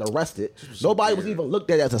 Nobody got arrested. Nobody was even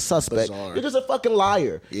looked at as a suspect. Bizarre. You're just a fucking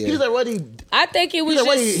liar. Yeah. He's already... I think it was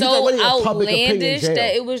He's just already so in public opinion outlandish jail.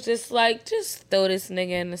 that it was just like, just throw this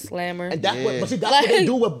nigga in the slammer. And that's Yeah. what they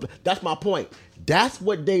do with... That's my point. That's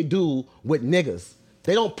what they do with niggas.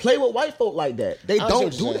 They don't play with white folk like that. They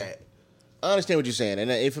don't do that. I understand what you're saying,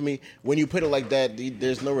 and for me, when you put it like that,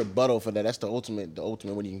 there's no rebuttal for that. That's the ultimate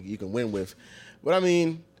one you can win with. But I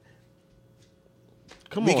mean,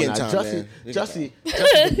 come on, now. time, Jussie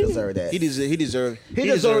didn't deserve that. He deserved.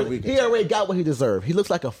 He already got what he deserved. He looks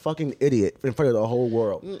like a fucking idiot in front of the whole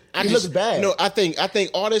world. He looks bad. No, I think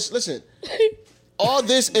artists. Listen, all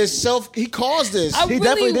this is he caused this. I'm He really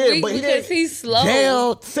definitely did, weak but he because did. he's slow.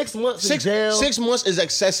 Jail, 6 months in jail. 6 months is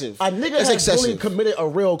excessive. A nigga That's has excessive. really committed a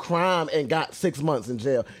real crime and got 6 months in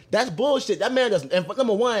jail. That's bullshit. That man doesn't. And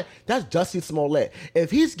number one, that's Jussie Smollett.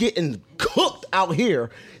 If he's getting cooked out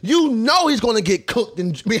here, you know he's gonna get cooked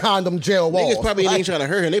behind them jail walls. Niggas probably ain't trying to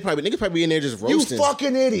hurt him. Niggas probably in there just roasting. You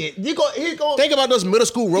fucking idiot. He go. Think about those middle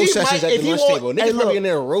school roast sessions at the lunch table. Niggas probably in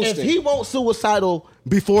there roasting. If he won't suicidal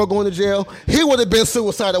before going to jail, he would have been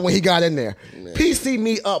suicidal when he got in there. Man. PC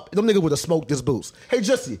me up. Them niggas would have smoked this boots. Hey,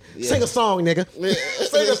 Jussie, sing a song, nigga.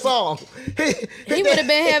 Sing a song. He would have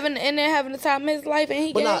been having the time of his life, and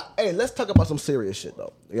he. But nah, hey, let's talk about some serious shit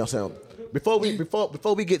though. You know what I'm saying?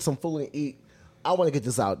 Before we get some food and eat, I want to get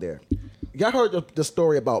this out there. Y'all heard the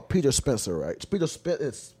story about Peter Spencer, right? Peter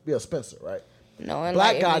Spencer, right? No,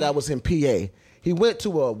 black guy that was in PA. He went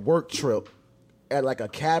to a work trip at like a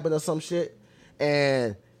cabin or some shit,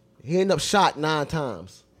 and he ended up shot 9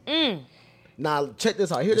 times. Now check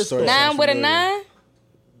this out. Hear this story. 9 with a 9?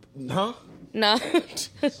 Huh? No.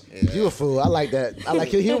 You a fool. I like that. I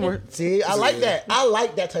like your humor. See, I like that. I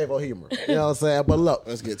like that type of humor. You know what I'm saying? But look.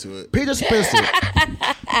 Let's get to it. Peter Spencer,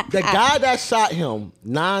 the guy that shot him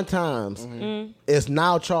 9 times, is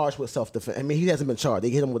now charged with self-defense. I mean, he hasn't been charged. They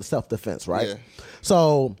hit him with self-defense, right? Yeah.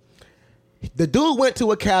 So the dude went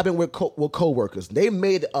to a cabin with co-workers. They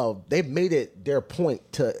made it their point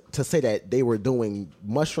to say that they were doing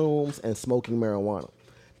mushrooms and smoking marijuana.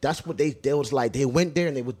 That's what they was like. They went there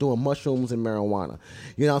and they were doing mushrooms and marijuana.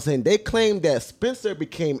 You know what I'm saying? They claimed that Spencer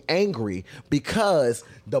became angry because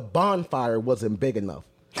the bonfire wasn't big enough.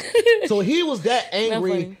 So he was that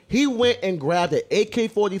angry. He went and grabbed an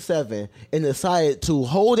AK-47 and decided to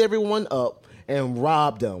hold everyone up and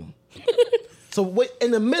rob them. So in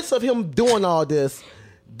the midst of him doing all this,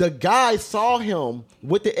 the guy saw him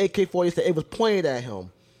with the AK-47. It was pointed at him.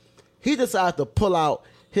 He decided to pull out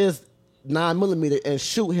his 9mm and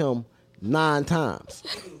shoot him 9 times.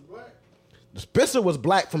 Spencer was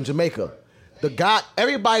black from Jamaica.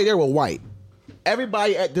 Everybody there were white.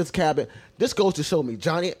 Everybody at this cabin. This goes to show me,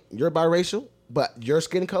 Johnny, you're biracial, but your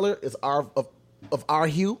skin color is of our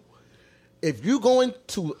hue. If you going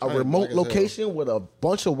to a remote location with a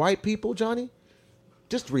bunch of white people, Johnny,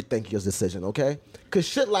 just rethink your decision, okay? Because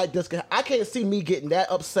shit like this, I can't see me getting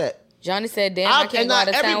that upset. Johnny said, damn, I can't go out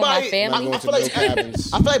of town with my family. I feel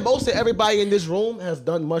like most of everybody in this room has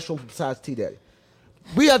done mushrooms besides T-Daddy.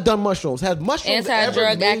 We have done mushrooms. Has mushrooms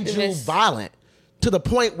ever made you violent to the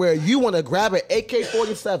point where you want to grab an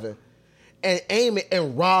AK-47 and aim it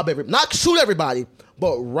and rob everybody? Not shoot everybody,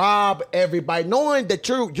 but rob everybody, knowing that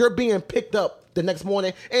you're being picked up the next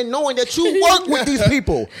morning and knowing that you work with these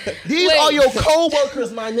people. These are your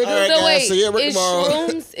co-workers, my nigga. Right, so wait, is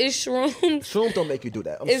shrooms? Shrooms don't make you do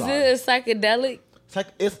that. I'm sorry. Is it a psychedelic?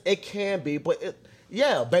 It can be, but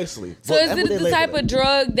basically. So is it the type of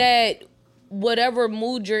drug that whatever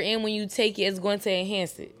mood you're in when you take it is going to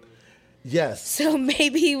enhance it? Yes. So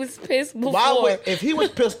maybe he was pissed before. If he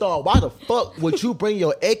was pissed off, why the fuck would you bring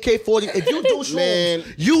your AK-40? If you do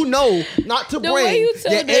shrooms, you know not to bring your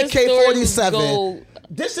AK-47.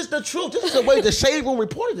 This is the truth. This is the way the Shade Room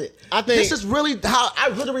reported it. I think this is really how I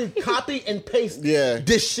literally copy and paste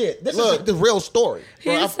this shit. This is the real story.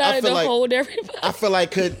 He decided to hold everybody. I feel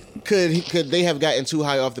like could they have gotten too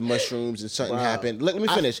high off the mushrooms and something happened? Let me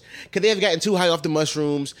finish. Could they have gotten too high off the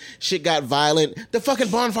mushrooms? Shit got violent. The fucking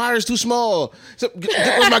bonfire is too small. So,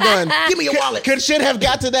 where's my gun? Give me your wallet. Could shit have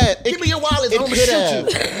got to that? Give me your wallet. I'm gonna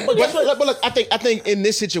shoot you. But look, I think in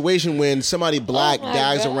this situation when somebody black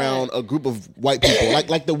dies around a group of white people,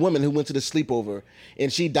 like the woman who went to the sleepover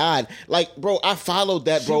and she died. Like, bro, I followed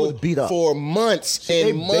that, bro, was beat up for months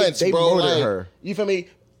and months, they bro. Murdered her. You feel me?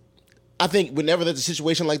 I think whenever there's a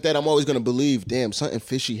situation like that, I'm always gonna believe, damn, something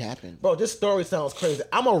fishy happened. Bro, this story sounds crazy.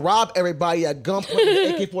 I'm gonna rob everybody at gunpoint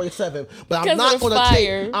with an AK-47, but I'm not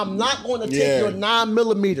gonna take your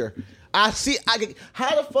 9mm. How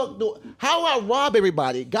I rob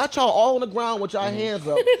everybody? Got y'all all on the ground with y'all hands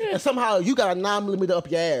up, and somehow you got a 9mm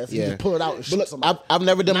up your ass. You just pull it out and shoot somebody. I've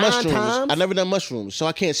never done mushrooms. Times? I've never done mushrooms, so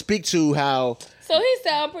I can't speak to how. So he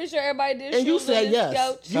said, I'm pretty sure everybody did. And you said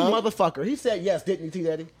yes. You motherfucker. He said yes, didn't you,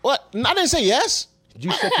 T-Daddy? What? I didn't say yes.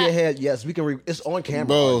 You shook your head yes. We can. It's on camera.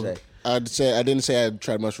 Bro, I didn't say I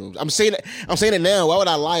tried mushrooms. I'm saying it now. Why would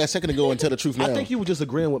I lie a second ago and tell the truth now? I think you were just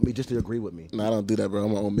agreeing with me just to agree with me. No, I don't do that, bro.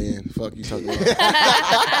 I'm my own man. Fuck you talking about.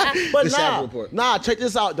 But check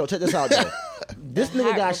this out, though. This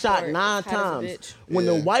nigga got shot 9 times. When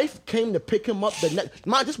the wife came to pick him up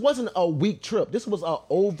this wasn't a week trip. This was an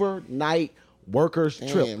overnight workers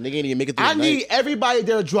trip. They can't even make it through I need everybody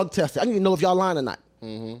there drug tested. I need to know if y'all lying or not.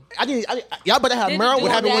 Y'all better have marijuana.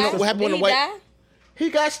 What happened when the wife?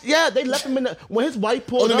 They left him in the when his wife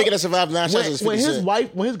pulled Only up. making it survive 9 shots. When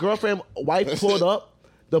his girlfriend wife pulled up,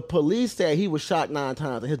 the police said he was shot 9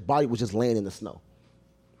 times and his body was just laying in the snow.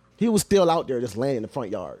 He was still out there just laying in the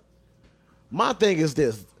front yard. My thing is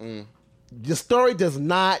this: the story does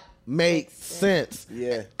not make sense.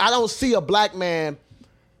 Yeah, I don't see a black man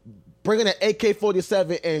bringing an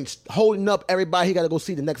AK-47 and holding up everybody he got to go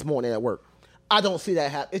see the next morning at work. I don't see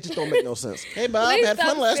that happen. It just don't make no sense. Hey, Bob, I had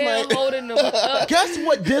fun last night. Holding them up. Guess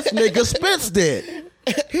what this nigga Spence did?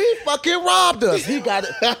 He fucking robbed us. He got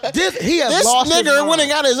it. He has lost his mind. Went and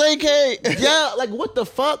got his AK. Yeah, like what the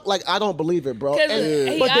fuck? Like I don't believe it, bro. Because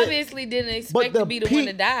he obviously didn't expect to be the one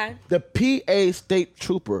to die. The PA state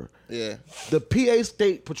trooper, Yeah, the PA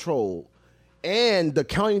state patrol, and the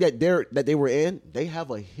county that they were in, they have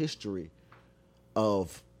a history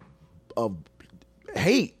of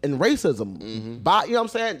hate and racism. Mm-hmm. But you know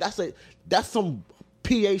what I'm saying? That's some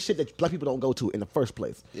PA shit that black people don't go to in the first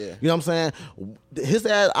place. Yeah. You know what I'm saying? His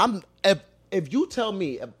ass, if you tell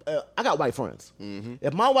me, I got white friends. Mm-hmm.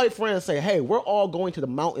 If my white friends say, hey, we're all going to the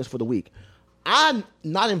mountains for the week, I'm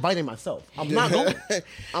not inviting myself. I'm not going.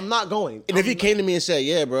 I'm not going. And if he came to me and said,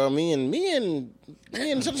 "Yeah, bro, me and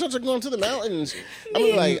such are going to the mountains," I'm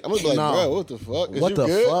gonna be like, bro, what the fuck? What the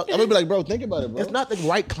fuck? I'm gonna be like, bro, think about it, bro. It's not the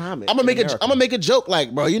right climate. I'm gonna make a joke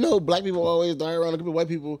like, bro, you know, black people always die around a group of white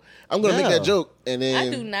people. I'm gonna make that joke, and then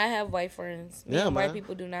I do not have white friends. Me and white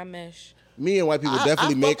people do not mesh. Me and white people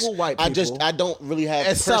definitely mix. White people. I don't really have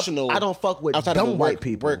personal. I don't fuck with dumb white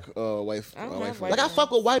people. Like I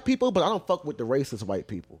fuck with white people, but I don't fuck with the racist white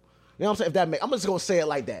people. You know what I'm saying? I'm just gonna say it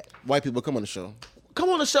like that. White people, come on the show. Come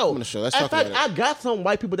on the show. Come on the show. Let's In talk fact, about it. I got some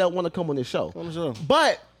white people that want to come on this show. Come on the show.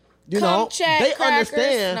 But you know, chat, they crackers.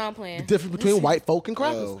 understand No, I'm playing. the difference between white folk and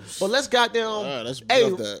crackers. Oh. But let's goddamn. let's hey,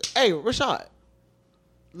 love that. hey, Rashad.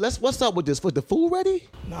 What's up with this? Was the food ready?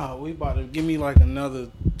 Nah, we about to give me like another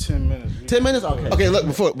 10 minutes. 10 minutes? Okay. Okay, look,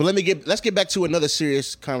 let's get back to another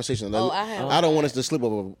serious conversation. I don't want us to slip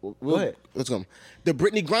over. Go ahead. Let's go. The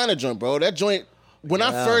Brittany Griner joint, bro. That joint, when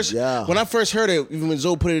I first heard it, even when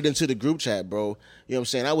Zoe put it into the group chat, bro, you know what I'm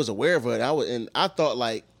saying? I was aware of it. And I thought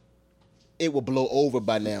like it would blow over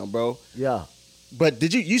by now, bro. Yeah. But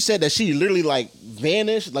you said that she literally like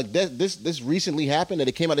vanished? Like this recently happened, that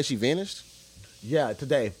it came out that she vanished? Yeah,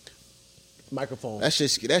 today. Microphone. That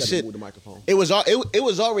shit. Move the microphone. It was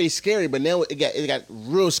already scary, but now it got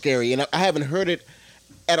real scary, and I haven't heard it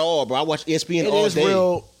at all, bro. I watch ESPN all day. It is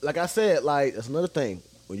real. Like I said, like that's another thing.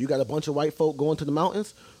 When you got a bunch of white folk going to the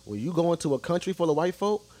mountains, when you go into a country full of white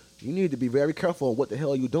folk, you need to be very careful on what the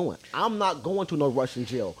hell you're doing. I'm not going to no Russian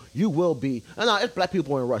jail. You will be. And no, it's black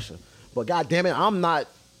people in Russia, but god damn it, I'm not.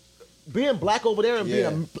 Being black over there and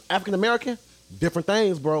being African American, different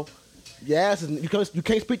things, bro. Yes, you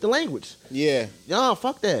can't speak the language. Yeah. No,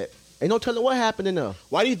 fuck that. Ain't no telling what happened in there.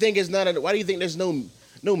 Why do you think there's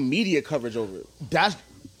no media coverage over it? That's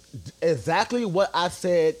exactly what I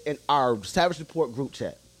said in our Savage Report group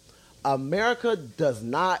chat. America does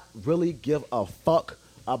not really give a fuck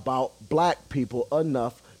about black people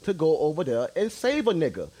enough to go over there and save a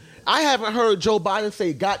nigga. I haven't heard Joe Biden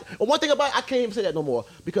say one thing about it, I can't even say that no more,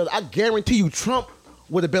 because I guarantee you Trump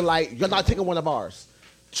would have been like, you're not taking one of ours.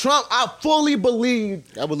 Trump, I fully believe.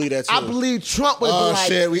 I believe that too. I believe Trump would have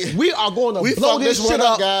been like, we are going to blow this shit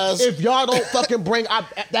up, guys. If y'all don't fucking bring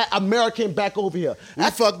that American back over here. We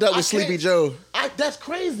fucked up with Sleepy Joe. That's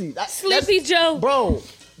crazy. Sleepy Joe. Bro,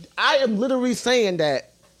 I am literally saying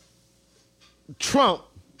that Trump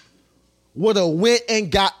would have went and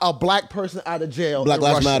got a black person out of jail. Black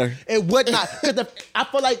Lives Matter. It would not. I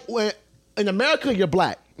feel like when in America you're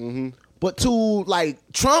black, but to like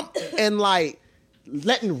Trump and like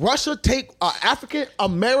letting Russia take African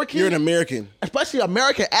American, you're an American, especially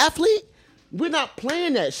American athlete. We're not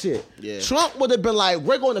playing that shit. Yeah. Trump would have been like,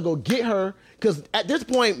 we're going to go get her, because at this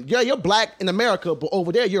point, you're black in America, but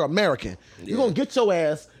over there you're American. Yeah. You're gonna get your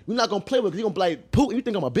ass. You're not gonna play with it. You're gonna be like, Putin, you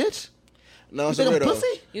think I'm a bitch? No, you think I'm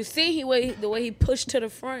pussy? You see the way he pushed to the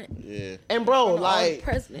front. Yeah. And bro, like,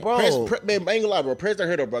 president. Bro, man, I ain't gonna lie, bro. President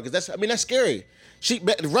hurt her, bro, because that's scary.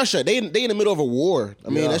 Russia, they in the middle of a war. I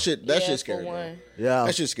mean, that shit's scary. Yeah,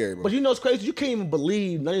 that shit's scary, bro. But you know, it's crazy. You can't even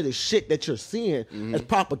believe none of the shit that you're seeing as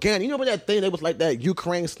propaganda. You know that thing that was like that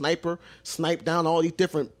Ukraine sniper sniped down all these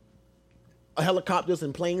different helicopters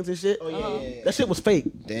and planes and shit. Oh yeah. That shit was fake.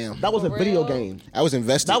 Damn, that was a video game. I was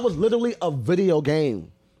invested. That was literally a video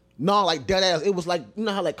game. No, like dead ass. It was like, you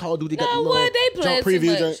know how like Call of Duty got the little they playing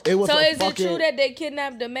preview. Too much. It was so is it true that they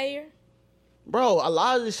kidnapped the mayor? Bro, a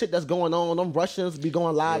lot of the shit that's going on, them Russians be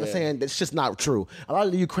going live and saying this shit's not true. A lot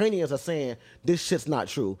of the Ukrainians are saying this shit's not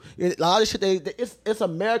true. A lot of shit, it's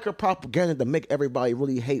American propaganda to make everybody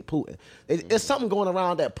really hate Putin. It's something going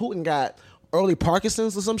around that Putin got early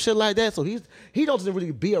Parkinson's or some shit like that, so he doesn't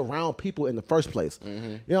really be around people in the first place. Mm-hmm.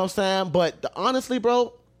 You know what I'm saying? But honestly,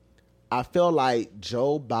 bro, I feel like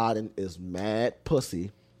Joe Biden is mad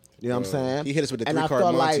pussy. You know what I'm saying? He hit us with the and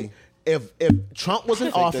 3-card Monty. Like, if Trump was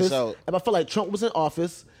in office, if I feel like Trump was in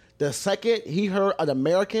office, the second he heard an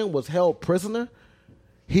American was held prisoner,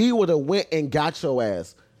 he would have went and got your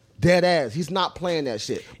ass. Dead ass. He's not playing that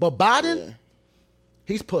shit. But Biden,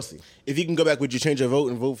 he's pussy. If you can go back, would you change your vote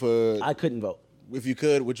and vote for... I couldn't vote. If you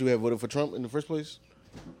could, would you have voted for Trump in the first place?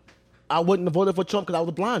 I wouldn't have voted for Trump because I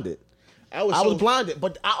was blinded. I was blinded.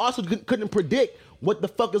 But I also couldn't predict what the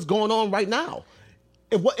fuck is going on right now.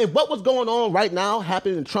 If what was going on right now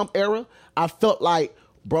happened in the Trump era, I felt like,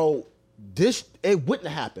 bro, it wouldn't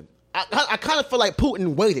have happened. I kind of feel like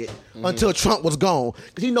Putin waited until Trump was gone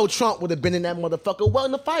because you know Trump would have been in that motherfucker well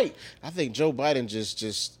in the fight. I think Joe Biden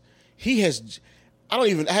just he has. I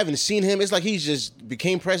haven't seen him. It's like he just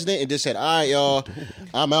became president and just said, "All right, y'all,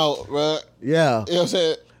 I'm out." Right? Yeah, you know what I'm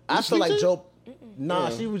saying. I feel like Joe. Nah,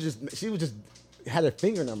 she was just had her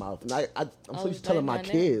finger in her mouth, and I'm so used to telling my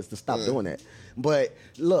kids to stop doing that. But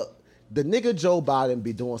look, the nigga Joe Biden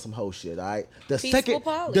be doing some hoe shit, all right? The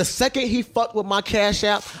second he fucked with my Cash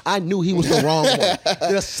App, I knew he was the wrong one.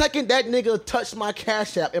 The second that nigga touched my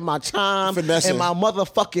Cash App and my Chime and my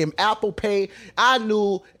motherfucking Apple Pay, I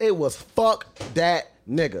knew it was fuck that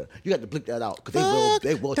nigga. You got to bleep that out because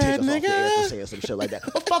they will take us off the air for saying some shit like that.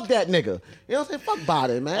 But fuck that nigga. You know what I'm saying? Fuck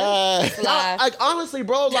Biden, man. Like honestly,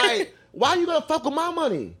 bro, like why you gonna fuck with my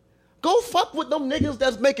money? Go fuck with them niggas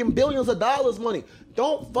that's making billions of dollars money.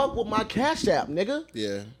 Don't fuck with my Cash App, nigga.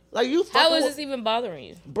 Yeah. Like you. How is this even bothering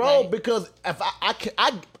you, bro? Like, because if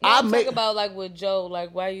I make talk about like with Joe, like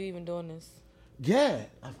why are you even doing this? Yeah,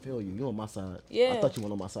 I feel you. You on my side. Yeah. I thought you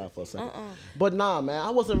went on my side for a second. But nah, man, I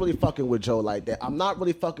wasn't really fucking with Joe like that. I'm not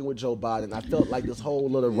really fucking with Joe Biden. I felt like this whole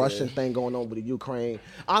little Russian thing going on with the Ukraine.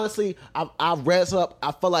 Honestly, I've read up.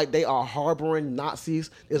 I feel like they are harboring Nazis.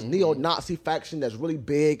 There's neo-Nazi faction that's really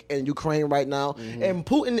big in Ukraine right now. And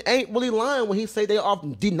Putin ain't really lying when he say they are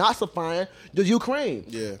denazifying the Ukraine.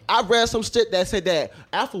 Yeah. I read some shit that said that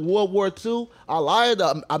after World War II, a lot of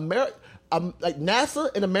the like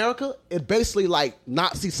NASA in America is basically like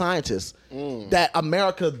Nazi scientists that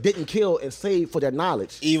America didn't kill and save for their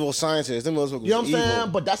knowledge. Evil scientists. Them motherfuckers. You know what I'm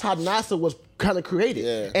saying? But that's how NASA was kind of created.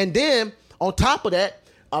 Yeah. And then on top of that,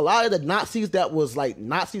 a lot of the Nazis that was like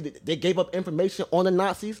Nazis, they gave up information on the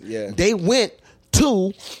Nazis. Yeah. They went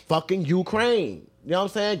to fucking Ukraine. You know what I'm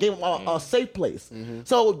saying? Gave them a safe place.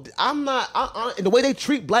 So I'm not, the way they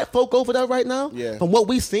treat black folk over there right now, from what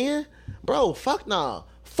we seeing, bro, fuck nah.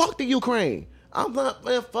 Fuck the Ukraine. I'm not,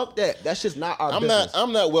 man, fuck that. That's just not our business.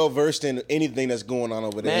 I'm not well versed in anything that's going on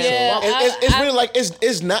over there. Yeah, so it's really like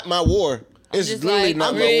it's not my war. It's literally like,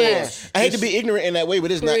 not my war. I hate to be ignorant in that way,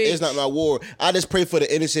 but it's not my war. I just pray for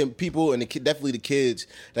the innocent people and definitely the kids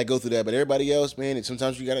that go through that. But everybody else, man, and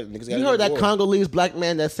sometimes you heard that Congolese black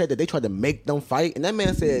man that said that they tried to make them fight, and that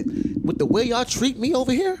man said, "With the way y'all treat me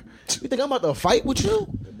over here, you think I'm about to fight with you?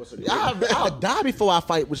 I'll die before I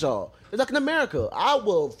fight with y'all." It's like in America, I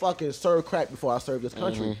will fucking serve crack before I serve this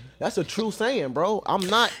country. That's a true saying, bro. I'm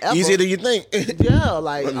not ever... Easier than you think. Yeah,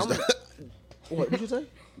 like... What'd you say?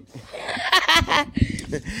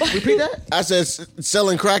 Repeat that? I said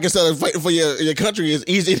selling crack instead of fighting for your country is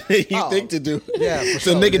easier than you think to do. Yeah, for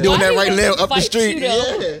so sure. nigga doing that right now up the street.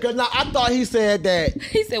 Because now I thought he said that.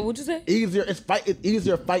 He said, "What'd you say?" It's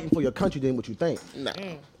easier fighting for your country than what you think. Nah.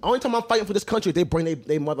 Only time I'm fighting for this country, they bring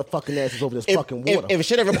they motherfucking asses over this fucking water. If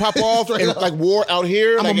shit ever pop off, like war out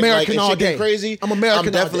here, I'm like, American all day. Crazy. I'm American.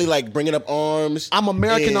 I'm definitely like bringing up arms. I'm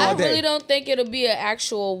American all day. I really don't think it'll be an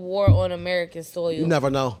actual war on American soil. You never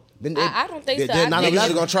know. I don't think so.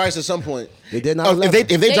 Niggas are gonna try us at some point. They did not. If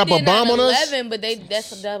they drop a bomb on us, but they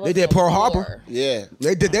did Pearl Harbor. Yeah,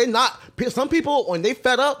 they did. They not. Some people when they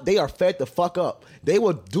fed up, they are fed the fuck up. They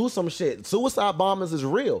will do some shit. Suicide bombers is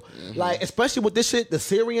real. Like especially with this shit, the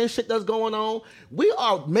Syrian shit that's going on. We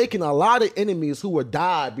are making a lot of enemies who will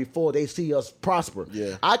die before they see us prosper.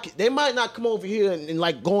 Yeah, they might not come over here and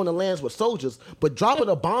like go in the lands with soldiers, but dropping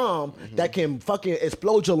a bomb that can fucking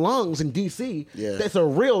explode your lungs in DC. Yeah, that's a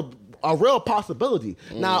real possibility.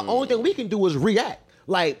 Now, only thing we can do is react.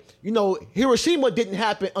 Like, you know, Hiroshima didn't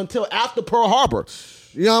happen until after Pearl Harbor.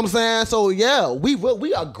 You know what I'm saying? So yeah,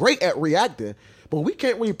 we are great at reacting. but we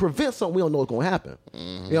can't really prevent something we don't know what's gonna happen. You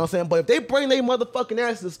know what I'm saying? But if they bring their motherfucking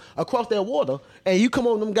asses across that water and you come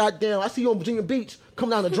on them goddamn, I see you on Virginia Beach, come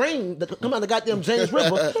down the goddamn James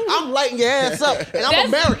River, I'm lighting your ass up, and I'm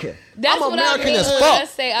American. That's I'm what American I mean as when fuck. I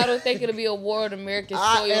say I don't think it'll be a war of American soil.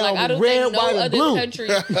 I I don't red, think no white, and other blue. country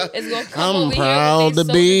is gonna come I'm over proud here with to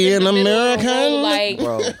their be soldiers an in the middle of the American. road, like,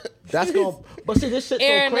 Bro, that's gonna. But see, this shit's so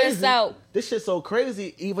airing crazy. this out. This shit's so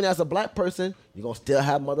crazy. Even as a black person, you're gonna still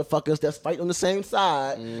have motherfuckers that's fighting on the same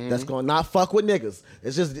side. That's gonna not fuck with niggas.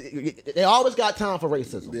 It's just they always got time for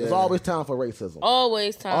racism. There's always time for racism.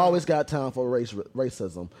 Always time. Always got time for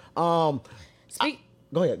racism.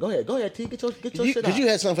 Go ahead, T. Get your shit out. Because you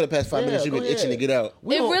had something for the past 5 minutes you've been go itching to ahead. get out.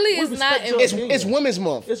 We It don't- really we is not respect your in- opinion. It's Women's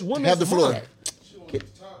Month. It's Women's Have the floor. Month.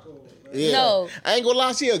 Yeah. No. I ain't gonna lie,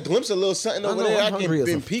 I see a glimpse of a little something over know, there. I'm I hungry can as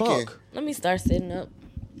been a peeking. fuck. Let me start sitting up.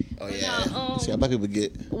 Oh yeah. See how black people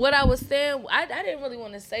get. What I was saying, I didn't really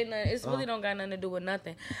want to say nothing. It's really don't got nothing to do with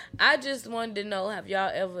nothing. I just wanted to know, have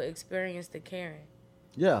y'all ever experienced a Karen?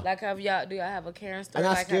 Yeah. Like, do y'all have a Karen story?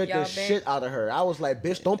 And I Like, scared have y'all the been? shit out of her. I was like,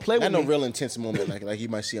 bitch, don't play with Not me. no real intense moment like you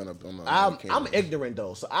might see on a I'm camera. ignorant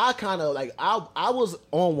though, so I kind of like I was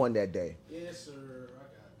on one that day. Yes, sir. I got them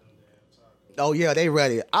damn tacos. Oh yeah, they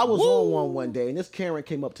ready. I was on one day, and this Karen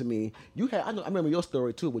came up to me. I remember your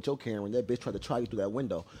story too with your Karen. That bitch tried to try you through that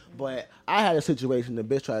window. But I had a situation. The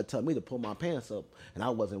bitch tried to tell me to pull my pants up, and I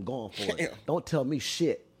wasn't going for it. Damn. Don't tell me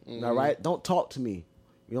shit. All right, don't talk to me.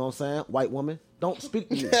 You know what I'm saying, white woman? Don't speak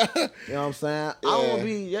to me. You know what I'm saying? I don't want to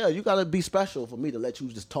be. Yeah, you gotta be special for me to let you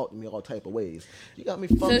just talk to me all type of ways. You got me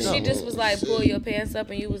fucked So up. she just was like, pull your pants up,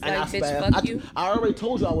 and you was And like, bitch, spazzed. fuck you. I already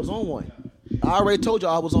told you I was on one.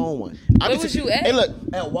 Where was you at? Hey, look.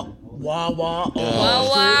 At Wawa. Wawa. She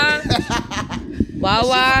was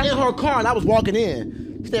Wawa. in her car and I was walking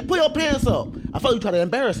in. She said, "Put your pants up." I thought you tried to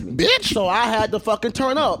embarrass me, Bitch. So I had to fucking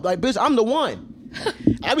turn up. Like, bitch, I'm the one.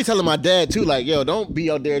 I be telling my dad too, like, yo, don't be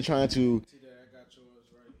out there trying to.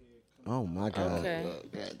 Oh my god. Okay.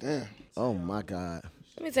 God damn. Oh my god.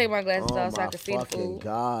 Let me take my glasses Oh off so I my can see the fucking food.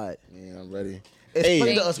 god. Yeah, I'm ready. Explain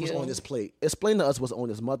Hey. to us Thank what's you. on this plate. Explain to us what's on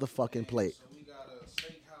this motherfucking plate. So we got a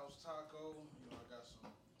steakhouse taco. You know, I got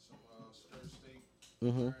some skirt steak,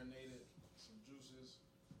 marinated, some juices.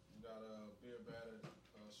 We got a beer battered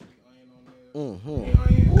sweet onion on there.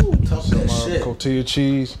 Onion, Tough some that shit. tortilla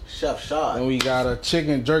cheese. Chef Shad. And we got a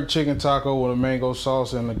jerk chicken taco with a mango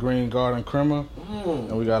sauce and a green garden crema.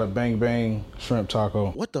 And we got a bang bang shrimp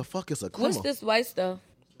taco. What the fuck is a crema? What's this white stuff?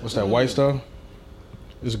 What's that white stuff?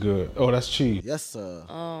 It's good. Oh, that's cheese. Yes, sir.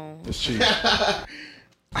 Oh. It's cheese. Let's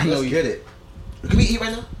get it. Can we eat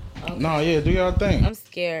right now? No, yeah, do y'all thing. I'm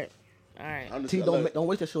scared. All right. I'm just, T, I don't like-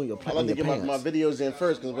 waste that shit on your I plate. like to Your get my pants. videos in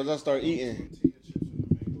first because once I start eating,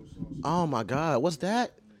 Oh my god, what's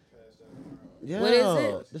that? Yeah. What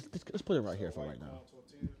is it? Let's put it right here for right now.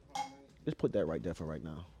 Let's put that right there for right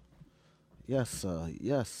now. Yes, sir.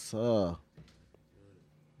 Yes, sir.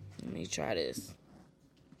 Let me try this.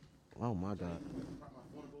 Oh my god.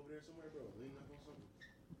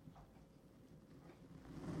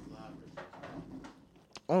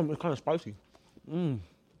 It's kind of spicy. Can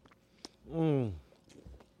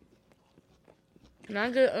I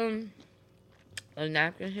get a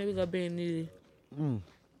napkin? Here we go, being needy.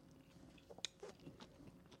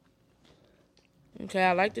 Okay,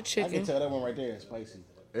 I like the I can chicken. tell that one right there is spicy.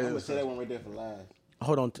 I'm gonna say that one right there for live.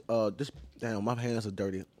 Hold on. This damn, my hands are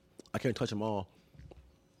dirty. I can't touch them all.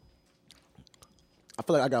 I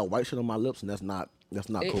feel like I got white shit on my lips, and that's not It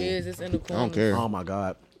cool. is. It's in the corner. I don't care. Oh my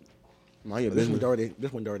god. Mind your This one business. dirty.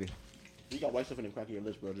 This one dirty. You got white stuff in the crack of your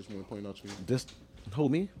lips, bro. Just want to point out to you. This who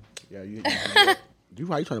me? Yeah, you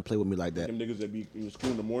Why you trying to play with me like that? them niggas that be in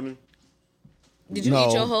school in the morning. Did you No.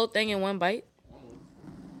 eat your whole thing in one bite?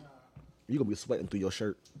 You gonna be sweating through your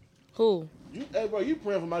shirt. Who? Hey, bro, you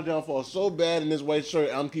praying for my downfall so bad in this white shirt.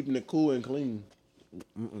 I'm keeping it cool and clean.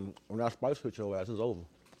 When that spice hit your ass, it's over.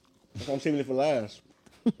 That's why I'm saving it for last.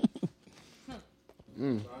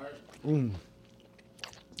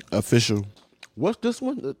 Official. What's this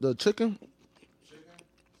one? The chicken?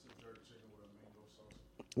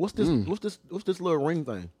 What's this? What's this little ring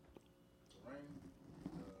thing?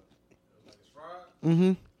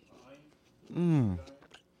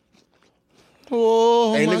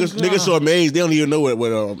 Oh, Hey, my niggas, God. niggas so amazed they don't even know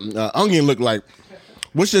what onion look like.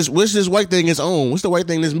 What's this white thing it's on? What's the white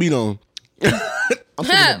thing this meat on? I'm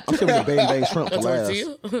saving the bang bang shrimp for That's last. to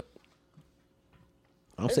you.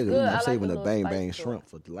 I'm saving good. I I'm like saving the the little bang spice bang to it. shrimp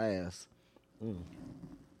for last.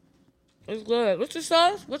 It's good. What's the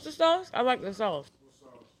sauce? What's the sauce? I like the sauce.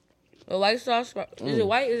 The white sauce. Is it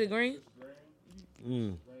white? Is it green?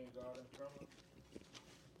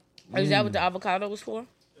 Is that what the avocado was for?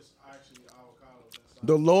 It's actually avocado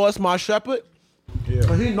The Lord's my shepherd. Yeah.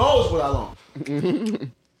 But he knows what I want.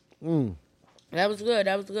 That was good.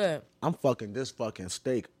 That was good. I'm fucking this fucking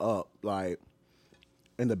steak up, like,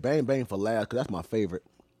 and the bang bang for last, because that's my favorite.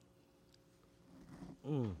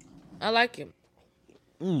 I like it.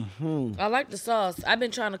 I like the sauce. I've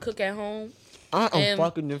been trying to cook at home. I am And-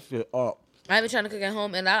 fucking this shit up. I've been trying to cook at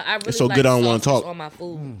home, and I really It's so like good I don't wanna sausage talk. on my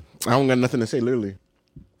food. I don't got nothing to say, literally.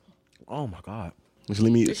 Oh my God. Just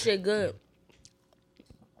leave me. This shit good.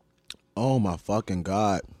 Oh my fucking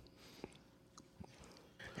God.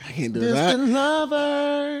 I can't do that. Distant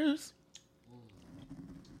lovers.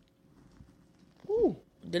 Ooh.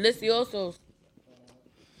 Deliciosos.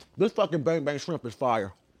 This fucking bang bang shrimp is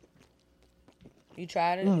fire. You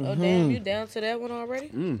tried it? Oh, damn. You down to that one already?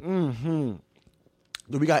 Do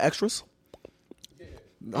we got extras?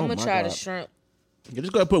 I'm going to try the shrimp. Yeah,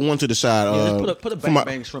 just go ahead and put one to the side. Yeah, just put a for bang my,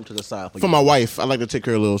 bang shrimp to the side for for you. my wife. I like to take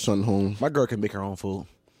her little son home. My girl can make her own food.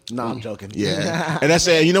 Nah, I'm joking. Yeah. And I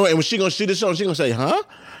said, you know what? And when she gonna see this show, she gonna say, huh?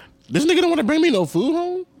 This nigga don't want to bring me no food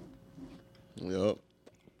home? Yup.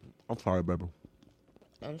 I'm sorry, baby.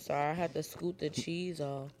 I'm sorry. I had to scoot the cheese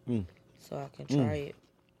off so I can try it.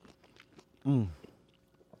 All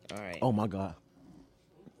right. Oh my God.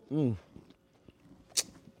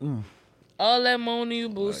 All that money you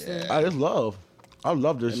boosting. I just love. I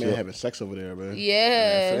love this That man shit. having sex over there, man.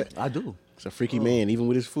 Yeah. I do. It's a freaky man, even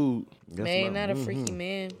with his food. Yes, Man, ma'am. not a freaky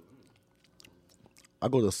man. I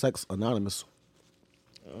go to Sex Anonymous.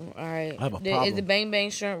 All right. I have a Is problem. the bang bang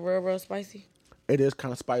shrimp real spicy? It is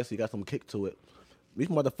kind of spicy. Got some kick to it. These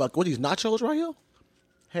motherfuckers. What, these nachos right here?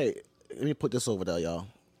 Hey, let me put this over there, y'all.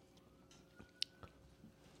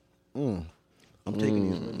 I'm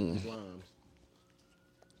taking these limes.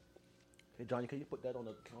 Hey, Johnny, can you put that on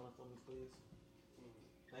the counter for me, please?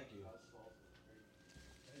 Thank you.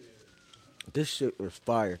 This shit is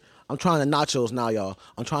fire. I'm trying the nachos now, y'all.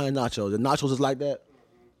 I'm trying the nachos. The nachos is like that.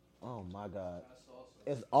 Oh my God.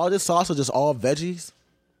 Is all this sauce or just all veggies?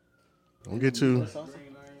 Don't get too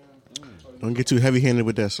heavy-handed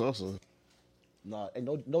with that salsa. Nah,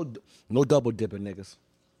 ain't no double dipping, niggas.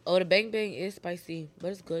 Oh, the bang bang is spicy,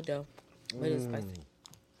 but it's good though. But it's spicy.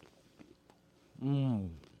 Man,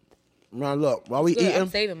 look, while we Good. I'm eating,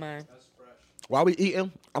 saving mine.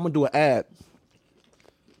 I'm gonna do an ad.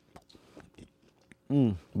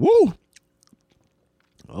 Woo!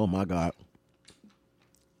 Oh my God.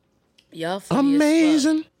 Y'all funny as fuck.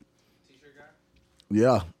 Amazing.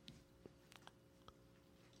 Yeah.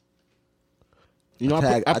 You know,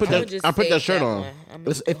 Tag- I put I I'ma just that save shirt on. one.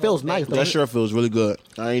 I'ma It hold feels back. nice, though. That shirt feels really good.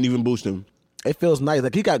 I ain't even boosting. It feels nice.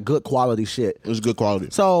 Like he got good quality shit. It was good quality.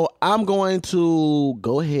 So I'm going to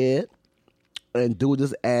go ahead and do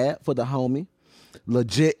this ad for the homie.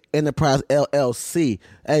 Legit Enterprise LLC.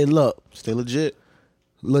 Hey, look. Stay legit.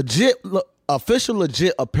 Official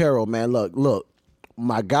legit apparel, man. Look.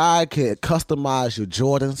 My guy can customize your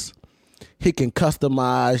Jordans. He can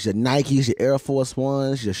customize your Nikes, your Air Force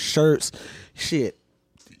Ones, your shirts, shit.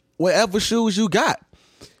 Whatever shoes you got.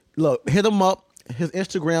 Look, hit him up. His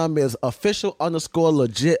Instagram is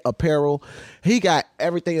official_legit apparel. He got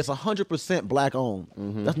everything. It's 100% black owned.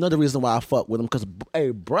 That's another reason why I fuck with him. Because,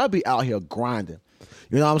 hey, bruh be out here grinding.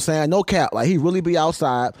 You know what I'm saying? No cap. Like, he really be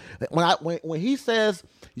outside. When he says,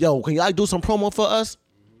 yo, can y'all do some promo for us?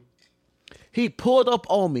 He pulled up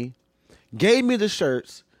on me, gave me the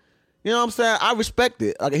shirts. You know what I'm saying? I respect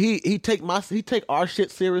it. Like he take our shit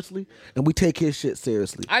seriously, and we take his shit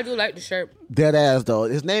seriously. I do like the shirt. Dead ass though.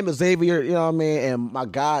 His name is Xavier. You know what I mean? And my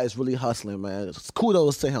guy is really hustling, man.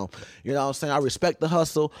 Kudos to him. You know what I'm saying? I respect the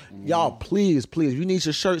hustle. Y'all, please, you need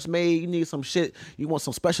your shirts made. You need some shit. You want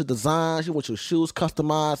some special designs. You want your shoes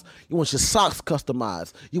customized. You want your socks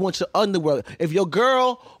customized. You want your underwear. If your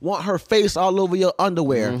girl want her face all over your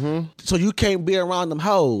underwear, so you can't be around them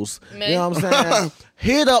hoes. Man. You know what I'm saying?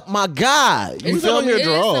 Hit up my guy. You It's feel some, me? it is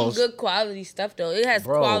some draws. good quality stuff though. It has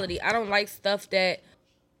Bro. quality. I don't like stuff that.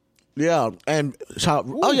 Yeah, and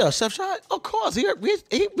oh yeah, Chef Shad, of course, we know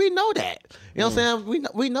that. You know what I'm saying?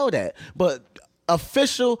 We know that. But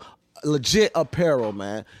official, legit apparel,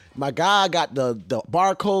 man. My guy got the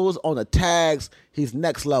barcodes on the tags. He's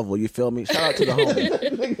next level. You feel me? Shout out to the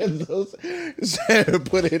homie.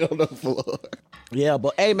 Put it on the floor. Yeah,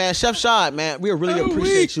 but hey, man, Chef Shad, man, we really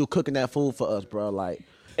appreciate you cooking that food for us, bro. Like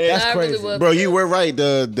that's I really crazy. would. Bro, you were right.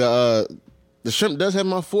 The shrimp does have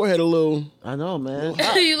my forehead a little I know, man.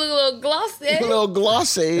 You look a little glossy.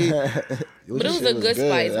 glossy. But it was a shit good was good.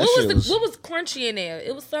 spice. That shit What was crunchy in there?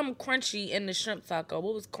 It was something crunchy in the shrimp taco.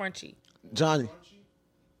 What was crunchy? Johnny.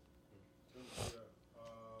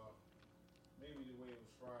 Maybe the way it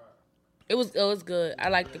was fried. It was good. I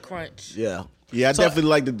like the crunch. Yeah. Yeah, I definitely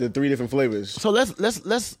like the 3 different flavors. So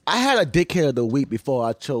let's. I had a dickhead of the week before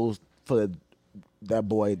I chose for that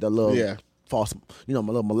boy, the little false, my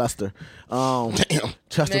little molester. Damn,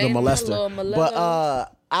 Chester the molester. But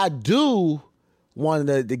I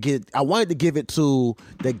wanted to give it to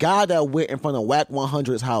the guy that went in front of Whack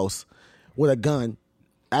 100's house with a gun,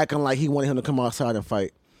 acting like he wanted him to come outside and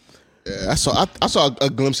fight. Yeah, I saw a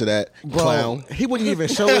glimpse of that. Bro, clown. he wouldn't even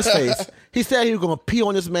show his face. He said he was gonna pee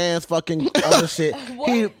on this man's fucking other shit.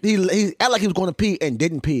 He acted like he was gonna pee and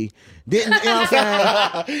didn't pee. Didn't, you know what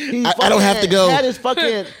I'm saying? I don't have to go. Had his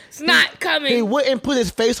fucking. It's not coming. He wouldn't put his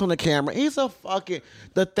face on the camera. He's a fucking.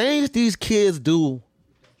 The things these kids do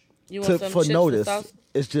for notice,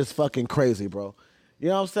 it's just fucking crazy, bro. You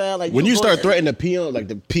know what I'm saying? Like when you start threatening to pee on, like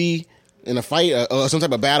the pee. In a fight or some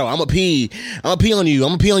type of battle, I'm gonna pee on you. I'm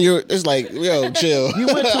gonna pee on your. It's like, yo, chill. You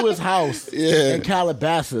went to his house in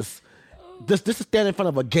Calabasas. This is standing in front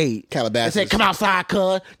of a gate. Calabasas. They said, "Come outside,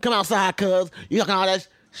 cuz. Come outside, cuz." You talking all that?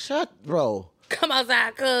 Shut, bro. Come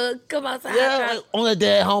outside, cuz. Come outside. Yeah, cuz. on the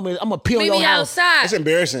dead homie. I'm gonna pee on Meet your me house. outside. It's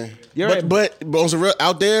embarrassing. But on some real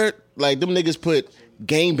out there, like them niggas put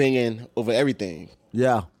gang banging over everything.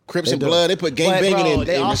 Yeah. Crips and blood, they put gang banging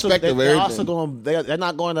in respect of everything. They're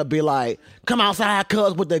not going to be like, come outside,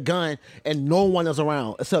 cuz, with the gun, and no one is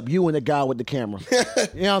around except you and the guy with the camera. You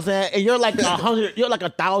know what I'm saying? And you're like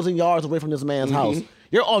 1,000 yards away from this man's house.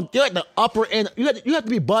 You're at the upper end. You have to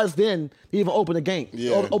be buzzed in to even open the gate.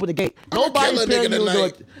 Yeah. Open the gate. Nobody's telling you to do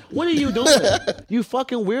it. What are you doing? You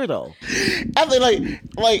fucking weirdo. I think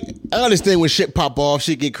like I understand when shit pop off,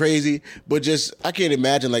 shit get crazy, but just I can't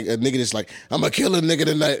imagine like a nigga that's like, I'm gonna kill a nigga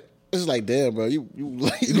tonight. It's like, damn, bro, you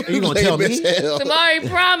gonna tell me? Somebody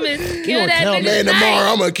promised. Kill that nigga man,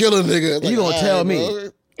 tomorrow I'm gonna kill a nigga. Like, you gonna tell me? Bro.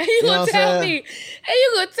 You gonna tell me? And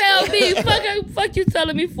you gonna tell me? Fuck you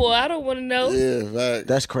telling me for? I don't want to know. Yeah, right.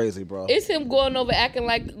 That's crazy, bro. It's him going over acting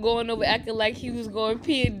like he was going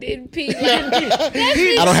pee and didn't pee.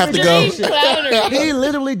 I don't have to go. He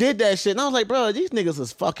literally did that shit, and I was like, bro, these niggas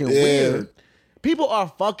is fucking weird. People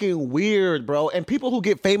are fucking weird, bro. And people who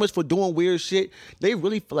get famous for doing weird shit, they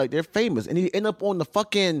really feel like they're famous. And you end up on the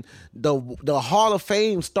fucking the Hall of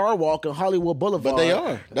Fame Star Walk in Hollywood Boulevard. But they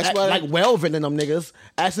are. That's why like Welvin and them niggas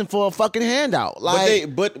asking for a fucking handout.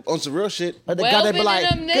 Like, but on some real shit. Like the guy that be like,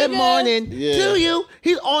 good morning to you.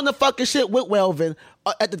 He's on the fucking shit with Welvin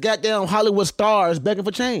at the goddamn Hollywood Stars begging for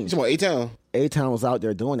change. You talking about A-Town? A-Town was out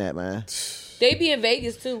there doing that, man. They be in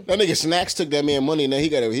Vegas too. That nigga Snacks took that man money, and now he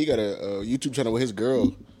got a YouTube channel with his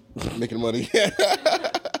girl making money.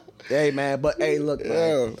 Hey man, but hey, look,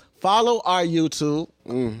 man. Follow our YouTube.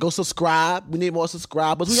 Go subscribe. We need more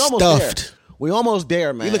subscribers. We almost there. We almost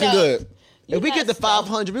there, man. We looking good. If we get to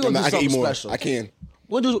 500, we're gonna do something special. I can.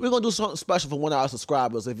 We're gonna do something special for one of our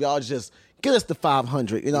subscribers. If y'all just get us to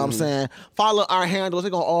 500, you know what I'm saying? Follow our handles.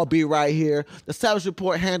 They're gonna all be right here. The Savage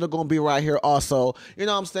Report handle gonna be right here also. You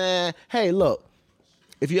know what I'm saying? Hey, look.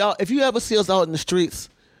 If you ever see us out in the streets,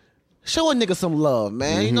 show a nigga some love,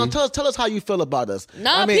 man. You know, tell us how you feel about us.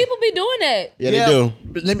 Nah, people be doing that. Yeah, they do.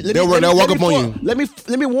 They'll walk up on you. Let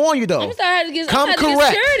me warn you though. I'm sorry, to get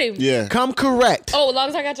correct. Yeah, come correct. Oh, as long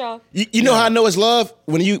as I got y'all. You know how I know it's love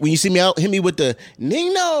when you see me out, hit me with the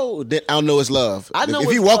Nino. Then I'll know it's love. I know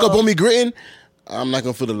if you walk up on me gritting, I'm not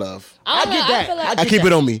gonna feel the love. I get that. I keep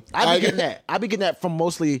it on me. I be getting that. I be getting that from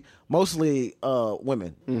mostly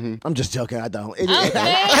women. I'm just joking. I don't. Okay. That's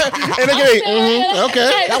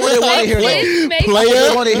what they want to hear. They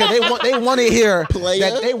want to hear.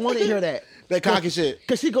 They want to hear that. That cocky shit.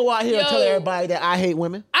 Cause she go out here and tell everybody that I hate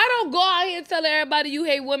women. I don't go out here and tell everybody you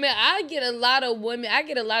hate women. I get a lot of women. I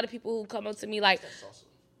get a lot of people who come up to me like,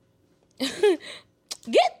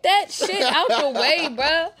 get that shit out the way,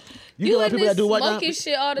 bruh. You know people that do what now?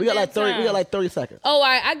 Shit all the we got like 30. time. We got like 30 seconds. Oh, all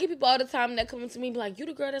right. I get people all the time that come up to me and be like, "You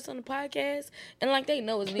the girl that's on the podcast?" And like they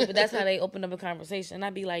know it's me, but that's how they open up a conversation. And I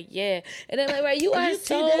be like, "Yeah," and they're like, "Right, you are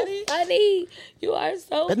so funny. You are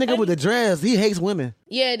so." That nigga with the dress, he hates women.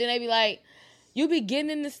 Yeah. Then they be like, "You be getting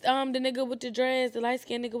in this the nigga with the dress, the light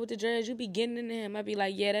skinned nigga with the dress. You be getting into him." I be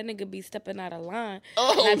like, "Yeah, that nigga be stepping out of line."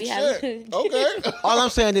 Oh shit. Okay. All I'm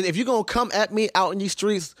saying is, if you gonna come at me out in these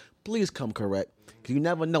streets, please come correct. Cause you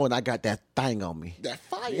never know when I got that thing on me. That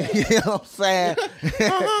fire. You know what I'm saying? You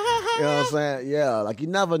know what I'm saying? Yeah, like you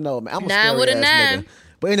never know, man. I'm a 9 with a 9. Nigga.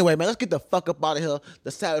 But anyway, man, let's get the fuck up out of here.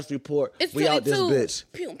 The Savage Report. It's we 22. out this bitch.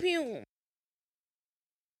 Pew pew.